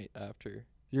I might after.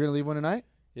 You're going to leave one tonight?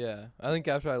 Yeah. I think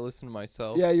after I listen to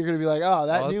myself. Yeah, you're going to be like, oh,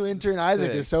 that new intern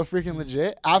Isaac is so freaking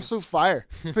legit. Absolute fire.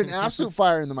 Spitting absolute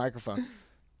fire in the microphone.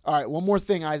 All right, one more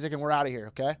thing, Isaac, and we're out of here,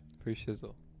 okay?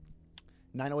 Pre-shizzle.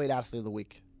 908 Athlete of the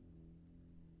Week.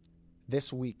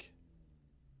 This week,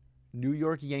 New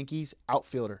York Yankees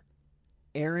outfielder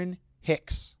Aaron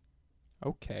Hicks.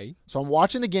 Okay. So I'm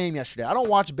watching the game yesterday. I don't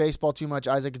watch baseball too much,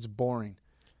 Isaac. It's boring.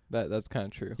 That's kind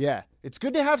of true. Yeah. It's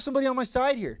good to have somebody on my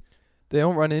side here. They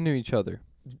don't run into each other.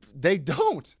 They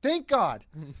don't. Thank God.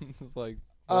 It's like,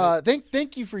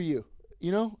 thank you for you.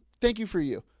 You know, thank you for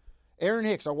you. Aaron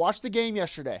Hicks, I watched the game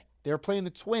yesterday. They were playing the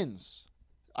Twins.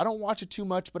 I don't watch it too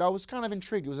much, but I was kind of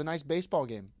intrigued. It was a nice baseball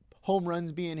game. Home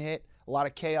runs being hit, a lot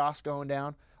of chaos going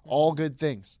down, all good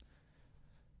things.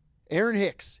 Aaron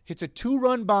Hicks hits a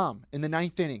 2-run bomb in the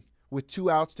 9th inning with 2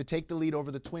 outs to take the lead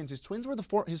over the Twins. His Twins were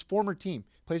his former team.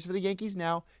 Plays for the Yankees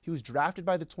now. He was drafted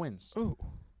by the Twins. Ooh.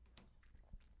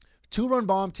 2-run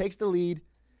bomb, takes the lead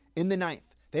in the 9th.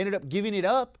 They ended up giving it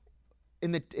up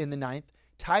in the 9th,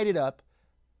 tied it up.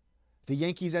 The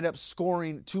Yankees ended up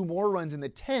scoring 2 more runs in the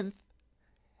 10th,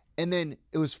 and then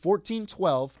it was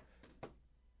 14-12.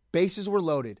 Bases were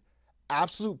loaded.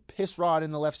 Absolute piss rod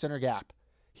in the left center gap.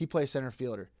 He plays center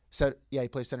fielder. He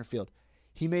plays center field.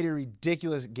 He made a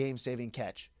ridiculous game-saving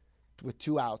catch with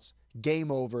 2 outs.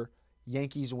 Game over.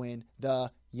 Yankees win.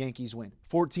 The Yankees win.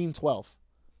 14-12.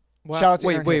 Wow. Shout out to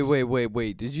Aaron Hicks.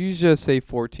 Wait. Did you just say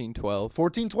 14-12?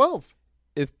 14-12.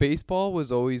 If baseball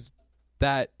was always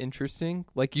that interesting,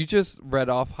 like you just read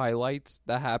off highlights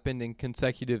that happened in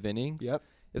consecutive innings. Yep.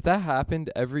 If that happened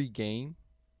every game,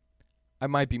 I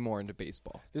might be more into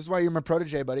baseball. This is why you're my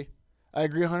protege, buddy. I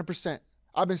agree 100%.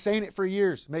 I've been saying it for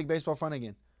years. Make baseball fun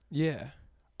again. Yeah.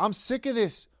 I'm sick of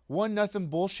this 1-0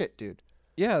 bullshit, dude.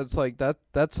 Yeah, it's like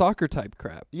that soccer type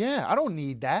crap. Yeah, I don't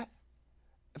need that.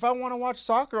 If I want to watch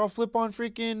soccer, I'll flip on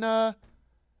freaking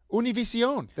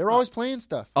Univision. They're always playing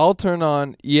stuff. I'll turn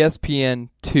on ESPN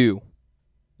 2.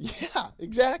 Yeah,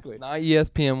 exactly. Not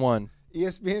ESPN 1.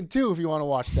 ESPN 2 if you want to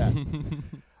watch that.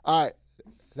 All right.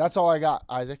 That's all I got,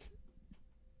 Isaac.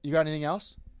 You got anything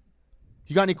else?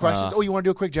 You got any questions? You want to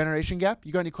do a quick generation gap?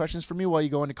 You got any questions for me while you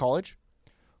go into college?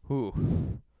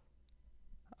 Ooh.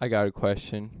 I got a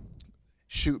question.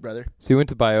 Shoot, brother. So you went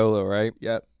to Biola, right?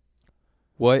 Yep.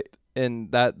 What?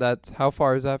 And that's how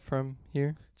far is that from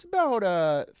here? It's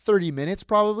about 30 minutes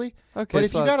probably. Okay. But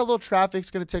if you got a little traffic,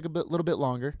 it's going to take little bit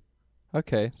longer.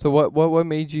 Okay. So what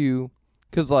made you?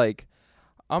 Because like,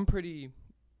 I'm pretty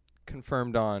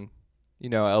confirmed on,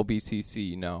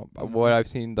 LBCC. What I've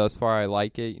seen thus far, I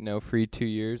like it. Free 2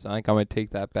 years. I think I'm gonna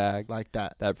take that bag. Like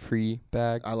that. That free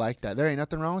bag. I like that. There ain't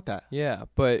nothing wrong with that. Yeah,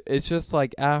 but it's just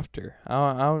like after.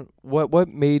 What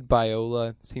made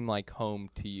Biola seem like home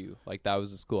to you? Like that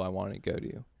was the school I wanted to go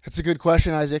to. That's a good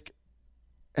question, Isaac,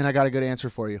 and I got a good answer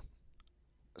for you.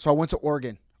 So I went to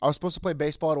Oregon. I was supposed to play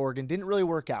baseball at Oregon. Didn't really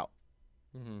work out.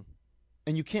 Mm-hmm.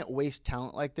 And you can't waste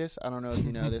talent like this. I don't know if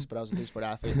you know this, but I was a three-sport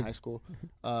athlete in high school.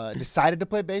 Decided to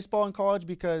play baseball in college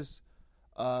because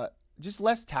just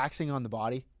less taxing on the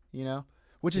body,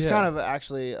 which is kind of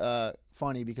actually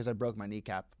funny because I broke my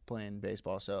kneecap playing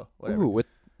baseball. So whatever. Ooh, with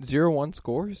 0-1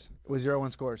 scores? With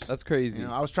 0-1 scores. That's crazy.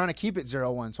 I was trying to keep it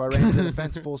 0-1, so I ran into the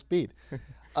fence full speed.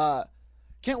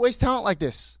 Can't waste talent like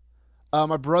this.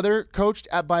 My brother coached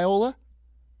at Biola,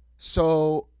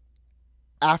 so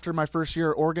after my first year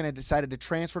at Oregon, I decided to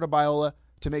transfer to Biola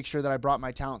to make sure that I brought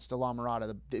my talents to La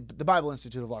Mirada, the Bible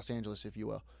Institute of Los Angeles, if you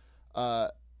will.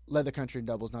 Led the country in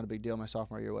doubles, not a big deal my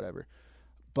sophomore year, whatever.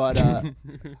 But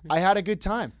I had a good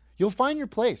time. You'll find your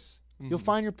place. You'll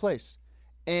find your place.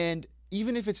 And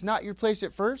even if it's not your place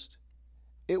at first,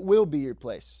 it will be your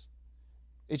place.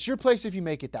 It's your place if you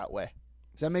make it that way.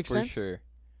 Does that make sense? For sure.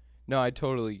 No, I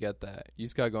totally get that. You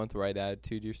just got to go with the right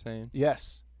attitude, you're saying?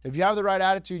 Yes. If you have the right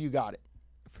attitude, you got it.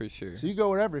 For sure. So you go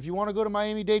wherever. If you want to go to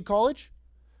Miami-Dade College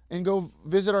and go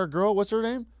visit our girl, what's her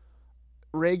name?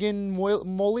 Reagan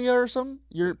Molia or something?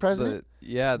 Your president?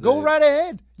 Go right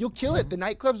ahead. You'll kill it. The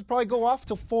nightclubs probably go off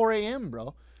till 4 a.m.,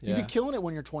 bro. You'll be killing it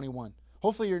when you're 21.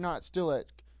 Hopefully you're not still at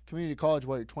community college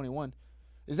while you're 21.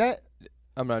 Is that?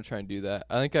 I'm not trying to do that.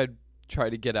 I think I'd try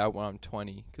to get out when I'm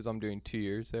 20 because I'm doing 2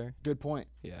 years there. Good point.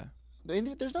 Yeah.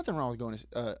 There's nothing wrong with going to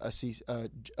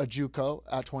a JUCO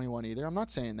at 21 either. I'm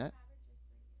not saying that.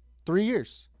 3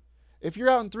 years. If you're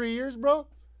out in 3 years, bro,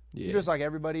 you're just like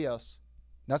everybody else.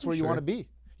 That's where you want to be.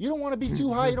 You don't want to be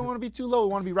too high. You don't want to be too low. You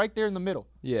want to be right there in the middle.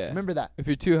 Yeah. Remember that. If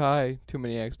you're too high, too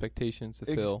many expectations to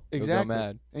fill. Exactly. You'll go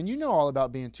mad. And you know all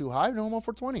about being too high. No more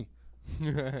 420.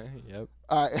 Yep.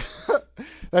 All right.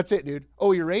 That's it, dude.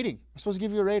 Oh, your rating. I'm supposed to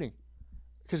give you a rating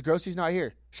because Grossie's not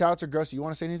here. Shout out to Grossie. You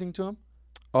want to say anything to him?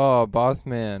 Oh, boss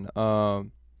man. I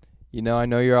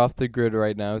know you're off the grid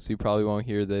right now, so you probably won't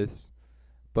hear this.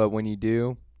 But when you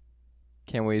do,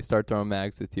 can't wait to start throwing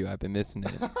mags with you. I've been missing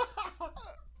it.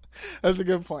 That's a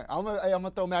good point. I'm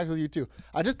gonna throw mags with you too.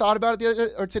 I just thought about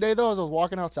it today though as I was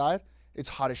walking outside. It's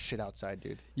hot as shit outside,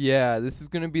 dude. Yeah, this is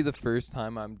gonna be the first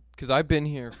time because I've been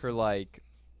here for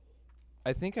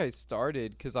I think I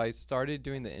started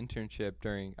doing the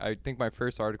internship I think my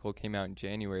first article came out in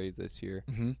January this year.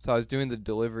 Mm-hmm. So I was doing the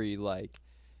delivery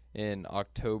in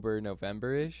October,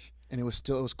 November-ish. And it was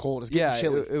cold. It was getting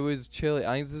chilly. It was chilly.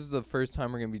 I think this is the first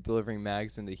time we're going to be delivering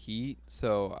mags in the heat.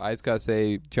 So I just got to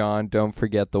say, John, don't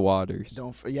forget the waters.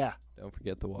 Don't forget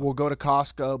the water. We'll go to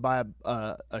Costco, buy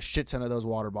a shit ton of those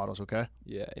water bottles, okay?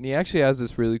 Yeah. And he actually has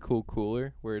this really cool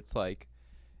cooler where it's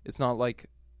it's not like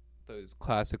those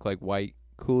classic white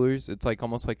coolers. It's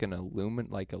almost like an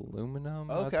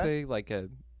aluminum, okay. I'd say, a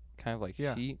kind of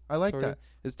sheet. I like that.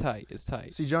 It's tight.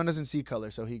 See, John doesn't see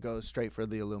color, so he goes straight for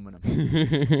the aluminum.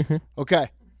 Okay.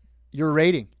 Your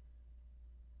rating.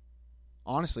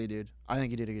 Honestly, dude, I think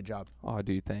you did a good job. Oh,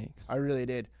 dude, thanks. I really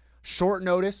did. Short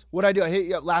notice. What'd I do? I hit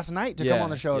you up last night to come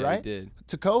on the show, right? Yeah, you did.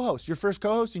 To co-host. Your first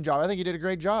co-hosting job. I think you did a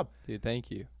great job. Dude,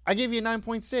 thank you. I gave you a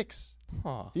 9.6.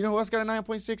 Huh. You know who else got a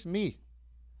 9.6? Me.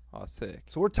 Oh, sick.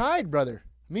 So we're tied, brother.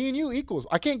 Me and you equals.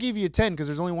 I can't give you a 10 because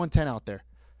there's only one 10 out there.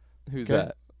 Who's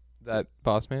that? That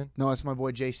boss man? No, it's my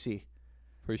boy JC.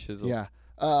 For shizzle. Yeah.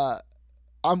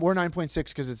 We're 9.6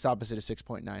 because it's the opposite of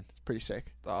 6.9. It's pretty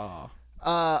sick. Oh.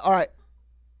 All right.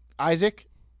 Isaac,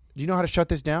 do you know how to shut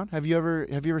this down? Have you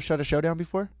ever shut a show down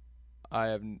before? I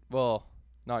have. Well,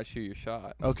 not shoot your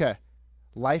shot. Okay.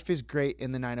 Life is great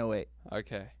in the 908.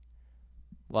 Okay.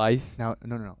 Life? Now,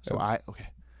 no.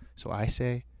 So I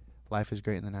say life is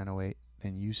great in the 908.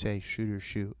 then you say shoot or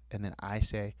shoot, and then I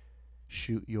say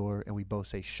shoot your, and we both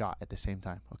say shot at the same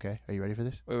time. Okay? Are you ready for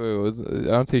this? Wait.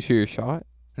 I don't say shoot your shot.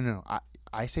 No.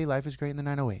 I say life is great in the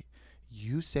 908.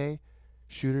 You say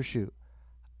shoot or shoot.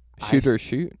 Shoot or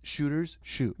shoot? Shooters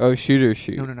shoot. Oh, shoot or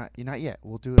shoot. No, not yet.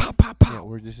 We'll do it. Pow, pow, pow. Yeah,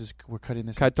 we're cutting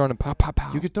this. Can I throw in a pow, pow,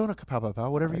 pow? You could throw in a pow, pow,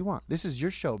 pow, whatever you want. This is your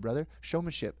show, brother.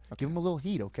 Showmanship. Okay. Give him a little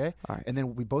heat, okay? All right. And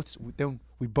then we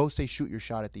both say shoot your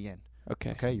shot at the end.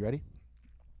 Okay. Okay, you ready?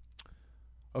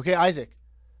 Okay, Isaac.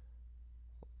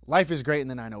 Life is great in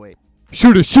the 908.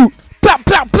 Shoot or shoot. Pow,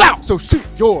 pow, pow. So shoot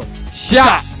your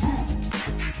shot.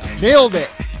 Nailed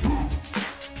it.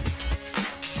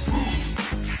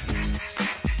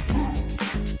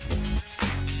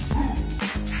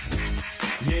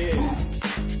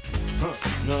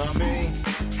 Know what I mean?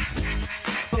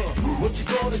 What you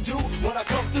gonna do when I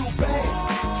come through, bang?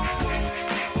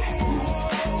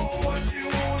 What you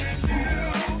wanna do?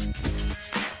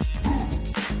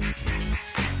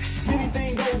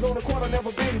 Anything goes on the court, I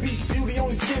never been beat. Beauty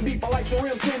only skin deep, I like the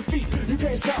rim 10 feet. You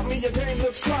can't stop me, your game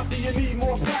looks sloppy. You need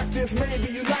more practice,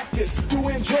 maybe you like this. To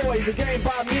enjoy the game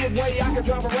by midway, I can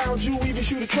drive around you, even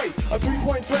shoot a trait. A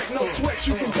 3-point threat, no sweat,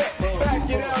 you can bet. Back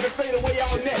it out and fade away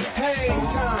all net. Hang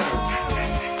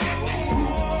time.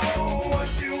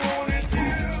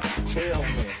 Tell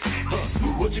me,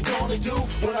 what you gonna do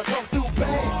when I come through,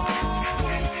 bang?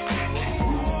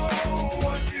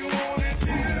 What you wanna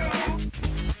do?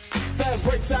 Fast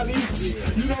breaks,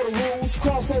 alley-oops, you know the rules.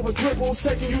 Crossover dribbles,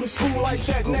 taking you to school like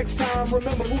that. Next time,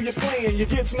 remember who you're playing. You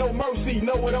get no mercy,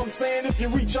 know what I'm saying? If you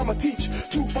reach, I'ma teach.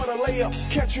 2 for the layup,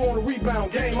 catch you on the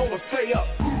rebound. Game over, stay up.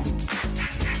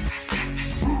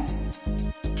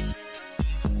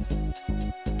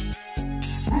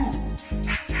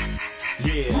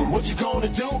 Yeah, what you gonna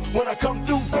do when I come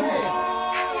through, bang?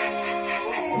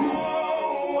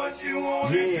 What you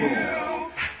wanna do?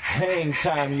 Hang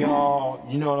time, y'all.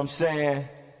 You know what I'm saying?